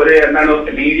വ്യവസായികളുടെ ഒരു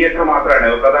മീഡിയേറ്റർ മാത്രമാണ്.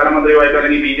 പ്രധാനമന്ത്രിയുമായിട്ട്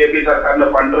അല്ലെങ്കിൽ BJP സർക്കാരിന്റെ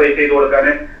ഫണ്ട് റേസ് ചെയ്ത് കൊടുക്കാൻ,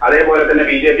 അതേപോലെ തന്നെ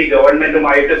BJP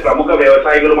ഗവൺമെന്റുമായിട്ട് പ്രമുഖ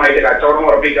വ്യവസായികളുമായിട്ട് കച്ചവടം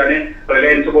ഉറപ്പിക്കാൻ,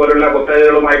 റിലയൻസ് പോലുള്ള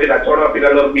കുത്തകകളുമായിട്ട് കച്ചവടം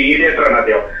ഉറപ്പിക്കാനുള്ള ഒരു മീഡിയേറ്ററാണ്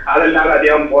അദ്ദേഹം. അതല്ലാതെ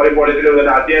അദ്ദേഹം ഫോറിൻ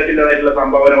പോളിസിയിൽ അദ്ദേഹത്തിൻ്റെതായിട്ടുള്ള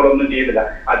സംഭാവനകളൊന്നും ചെയ്യുന്നില്ല.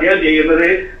 അദ്ദേഹം ചെയ്യുന്നത്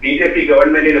BJP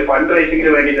ഗവൺമെന്റിന് ഫണ്ട്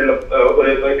റേസിംഗിന് വേണ്ടിയിട്ടുള്ള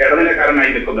ഒരു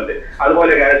ഇടനിലക്കാരനായി നിൽക്കുന്നുണ്ട്.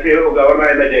 അതുപോലെ കാശ്മീർ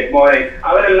ഗവർണറായിരുന്ന ജഗ്മോഹൻ,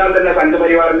 അവരെല്ലാം തന്നെ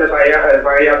സംഘപരിവാറിന്റെ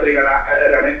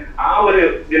സഹയാത്രികരാണ്. ആ ഒരു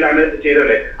ഇതിലാണ്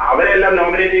ചെയ്തത്. അവരെല്ലാം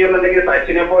നോമിനേറ്റ് ചെയ്യുന്നുണ്ടെങ്കിൽ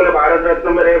സച്ചിനെ പോലെ ഭാരത്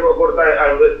രത്നം വരെ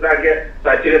കൊടുത്താക്കിയ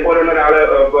സച്ചിനെ പോലുള്ള ഒരാള്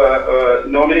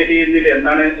നോമിനേറ്റ് ചെയ്യുന്നതിൽ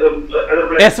എന്താണ്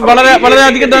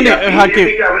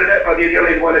അവരുടെ പ്രതിനിധികളെ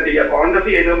ഇതുപോലെ ചെയ്യുക? കോൺഗ്രസ്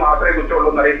ചെയ്തത് മാത്രമേ കുറ്റമുള്ളൂ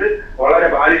എന്നറിയത് വളരെ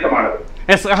ബാലിശമാണത്.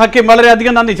 ഹക്കീം,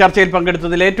 വളരെയധികം നന്ദി ചർച്ചയിൽ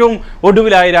പങ്കെടുത്തതിൽ. ഏറ്റവും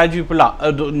ഒടുവിലായി രാജീവ് പിള്ള,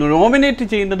 നോമിനേറ്റ്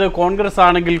ചെയ്യുന്നത് കോൺഗ്രസ്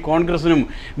ആണെങ്കിൽ കോൺഗ്രസിനും,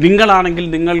 നിങ്ങളാണെങ്കിൽ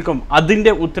നിങ്ങൾക്കും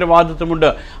അതിൻ്റെ ഉത്തരവാദിത്വമുണ്ട്.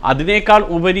 അതിനേക്കാൾ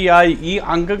ഉപരിയായി ഈ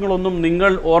അംഗങ്ങളൊന്നും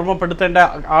നിങ്ങൾ ഓർമ്മപ്പെടുത്തേണ്ട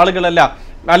ആളുകളല്ല.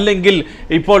 അല്ലെങ്കിൽ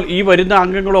ഇപ്പോൾ ഈ വരുന്ന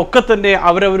അംഗങ്ങളൊക്കെ തന്നെ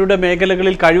അവരവരുടെ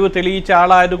മേഖലകളിൽ കഴിവ് തെളിയിച്ച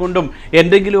ആളായതുകൊണ്ടും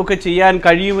എന്തെങ്കിലുമൊക്കെ ചെയ്യാൻ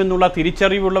കഴിയുമെന്നുള്ള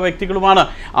തിരിച്ചറിവുള്ള വ്യക്തികളുമാണ്.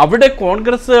 അവിടെ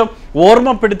കോൺഗ്രസ്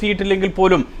ഓർമ്മപ്പെടുത്തിയിട്ടില്ലെങ്കിൽ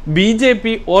പോലും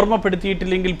BJP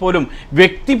ഓർമ്മപ്പെടുത്തിയിട്ടില്ലെങ്കിൽ പോലും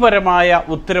വ്യക്തിപരമായ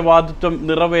ഉത്തരവാദിത്വം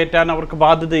നിറവേറ്റാൻ അവർക്ക്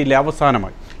ബാധ്യതയില്ല.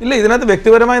 അവസാനമായി ഇല്ല, ഇതിനകത്ത്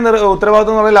വ്യക്തിപരമായ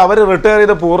ഉത്തരവാദിത്വം എന്ന് പറഞ്ഞാൽ അവർ റിട്ടയർ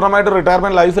ചെയ്ത് പൂർണ്ണമായിട്ട്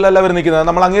റിട്ടയർമെന്റ് ലൈഫിലല്ല അവർ നിൽക്കുന്നത്.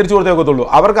 നമ്മൾ അംഗീകരിച്ചു കൊടുത്തേ ഒക്കത്തുള്ളൂ.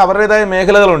 അവർക്ക് അവരുടേതായ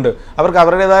മേഖലകളുണ്ട്, അവർക്ക്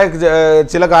അവരുടേതായ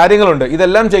ചില കാര്യങ്ങളുണ്ട്,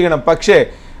 ഇതെല്ലാം ചെയ്യണം. പക്ഷേ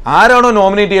ആരാണോ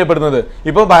നോമിനേറ്റ് ചെയ്യപ്പെടുന്നത്,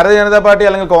 ഇപ്പോൾ ഭാരതീയ ജനതാ പാർട്ടി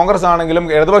അല്ലെങ്കിൽ കോൺഗ്രസ് ആണെങ്കിലും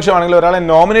ഇടതുപക്ഷമാണെങ്കിലും ഒരാളെ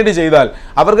നോമിനേറ്റ് ചെയ്താൽ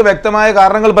അവർക്ക് വ്യക്തമായ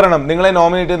കാരണങ്ങൾ പറയണം. നിങ്ങളെ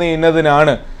നോമിനേറ്റ് ചെയ്യുന്ന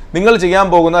ഇന്നതിനാണ്, നിങ്ങൾ ചെയ്യാൻ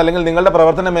പോകുന്ന അല്ലെങ്കിൽ നിങ്ങളുടെ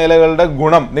പ്രവർത്തന മേഖലകളുടെ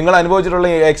ഗുണം, നിങ്ങൾ അനുഭവിച്ചിട്ടുള്ള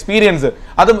എക്സ്പീരിയൻസ്,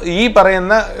 അത് ഈ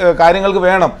പറയുന്ന കാര്യങ്ങൾക്ക്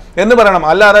വേണം എന്ന് പറയണം.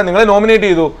 അല്ലാതെ നിങ്ങളെ നോമിനേറ്റ്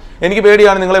ചെയ്തു, എനിക്ക്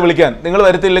പേടിയാണ് നിങ്ങളെ വിളിക്കാൻ, നിങ്ങൾ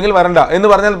വരുത്തില്ലെങ്കിൽ വരണ്ട എന്ന്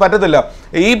പറഞ്ഞാൽ പറ്റത്തില്ല.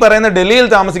 ഈ പറയുന്ന ഡൽഹിയിൽ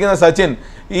താമസിക്കുന്ന സച്ചിൻ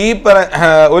ഈ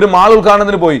ഒരു മാൾ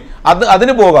ഉദ്ഘാടനത്തിന് പോയി,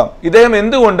 അതിന് പോകാം. ഇദ്ദേഹം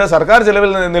എന്തുകൊണ്ട് സർക്കാർ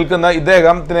ചെലവിൽ നിൽക്കുന്ന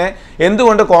ഇദ്ദേഹത്തിനെ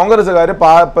എന്തുകൊണ്ട് കോൺഗ്രസ്സുകാർ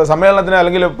സമ്മേളനത്തിന്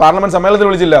അല്ലെങ്കിൽ പാർലമെന്റ് സമ്മേളനത്തിന്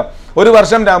വിളിച്ചില്ല? ഒരു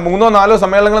വർഷം 3-4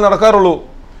 സമ്മേളനങ്ങൾ നടക്കാറുള്ളൂ.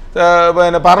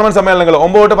 പാർലമെന്റ് സമ്മേളനങ്ങൾ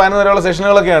 9 തൊട്ട് 11 വരെയുള്ള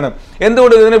സെഷനുകളൊക്കെയാണ്.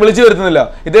 എന്തുകൊണ്ട് ഇതിനെ വിളിച്ചു വരുത്തുന്നില്ല?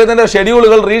 ഇദ്ദേഹത്തിന്റെ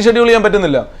ഷെഡ്യൂളുകൾ റീഷെഡ്യൂൾ ചെയ്യാൻ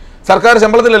പറ്റുന്നില്ല. സർക്കാർ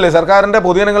ശമ്പളത്തിലല്ലേ, സർക്കാരിന്റെ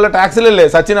പൊതുജനങ്ങളുടെ ടാക്സിലല്ലേ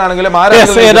സച്ചിൻ ആണെങ്കിലും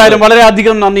ഏതായാലും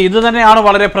വളരെയധികം നന്ദി. ഇത് തന്നെയാണ്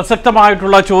വളരെ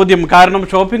പ്രസക്തമായിട്ടുള്ള ചോദ്യം. കാരണം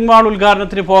ഷോപ്പിംഗ് മാൾ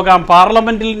ഉദ്ഘാടനത്തിന് പോകാം,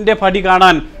 പാർലമെന്റിന്റെ പടി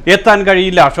കാണാൻ എത്താൻ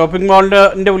കഴിയില്ല. ഷോപ്പിംഗ്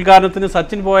മാളിന്റെ ഉദ്ഘാടനത്തിന്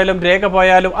സച്ചിൻ പോയാലും രേഖ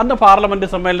പോയാലും അന്ന് പാർലമെന്റ്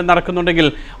സമ്മേളനം നടക്കുന്നുണ്ടെങ്കിൽ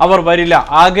അവർ വരില്ല.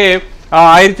 ആകെ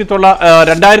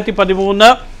 2013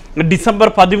 ഡിസംബർ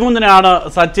 13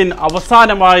 സച്ചിൻ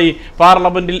അവസാനമായി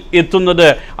പാർലമെന്റിൽ എത്തുന്നത്.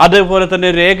 അതേപോലെ തന്നെ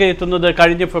രേഖ എത്തുന്നത്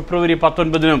കഴിഞ്ഞ ഫെബ്രുവരി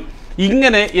 19.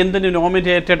 ഇങ്ങനെ എന്തിന്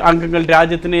നോമിനേറ്റഡ് അംഗങ്ങൾ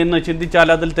രാജ്യത്തിന് എന്ന് ചിന്തിച്ചാൽ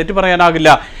അതിൽ തെറ്റു പറയാനാകില്ല.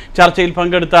 ചർച്ചയിൽ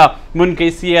പങ്കെടുത്ത മുൻ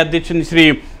KCA അധ്യക്ഷൻ ശ്രീ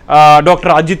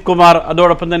ഡോക്ടർ അജിത് കുമാർ,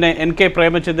 അതോടൊപ്പം തന്നെ NK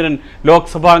പ്രേമചന്ദ്രൻ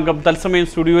ലോക്സഭാംഗം, തത്സമയം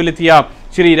സ്റ്റുഡിയോയിലെത്തിയ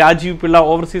Shri Rajeev Pillai,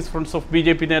 overseas friends of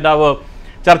BJP നേതാവ്,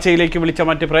 ചർച്ചയിലേക്ക് വിളിച്ച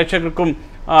മറ്റ് പ്രേക്ഷകർക്കും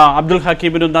അബ്ദുൽ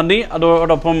ഹക്കീമിനും നന്ദി.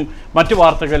 അതോടൊപ്പം മറ്റു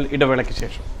വാർത്തകൾ ഇടവേളയ്ക്ക്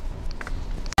ശേഷം.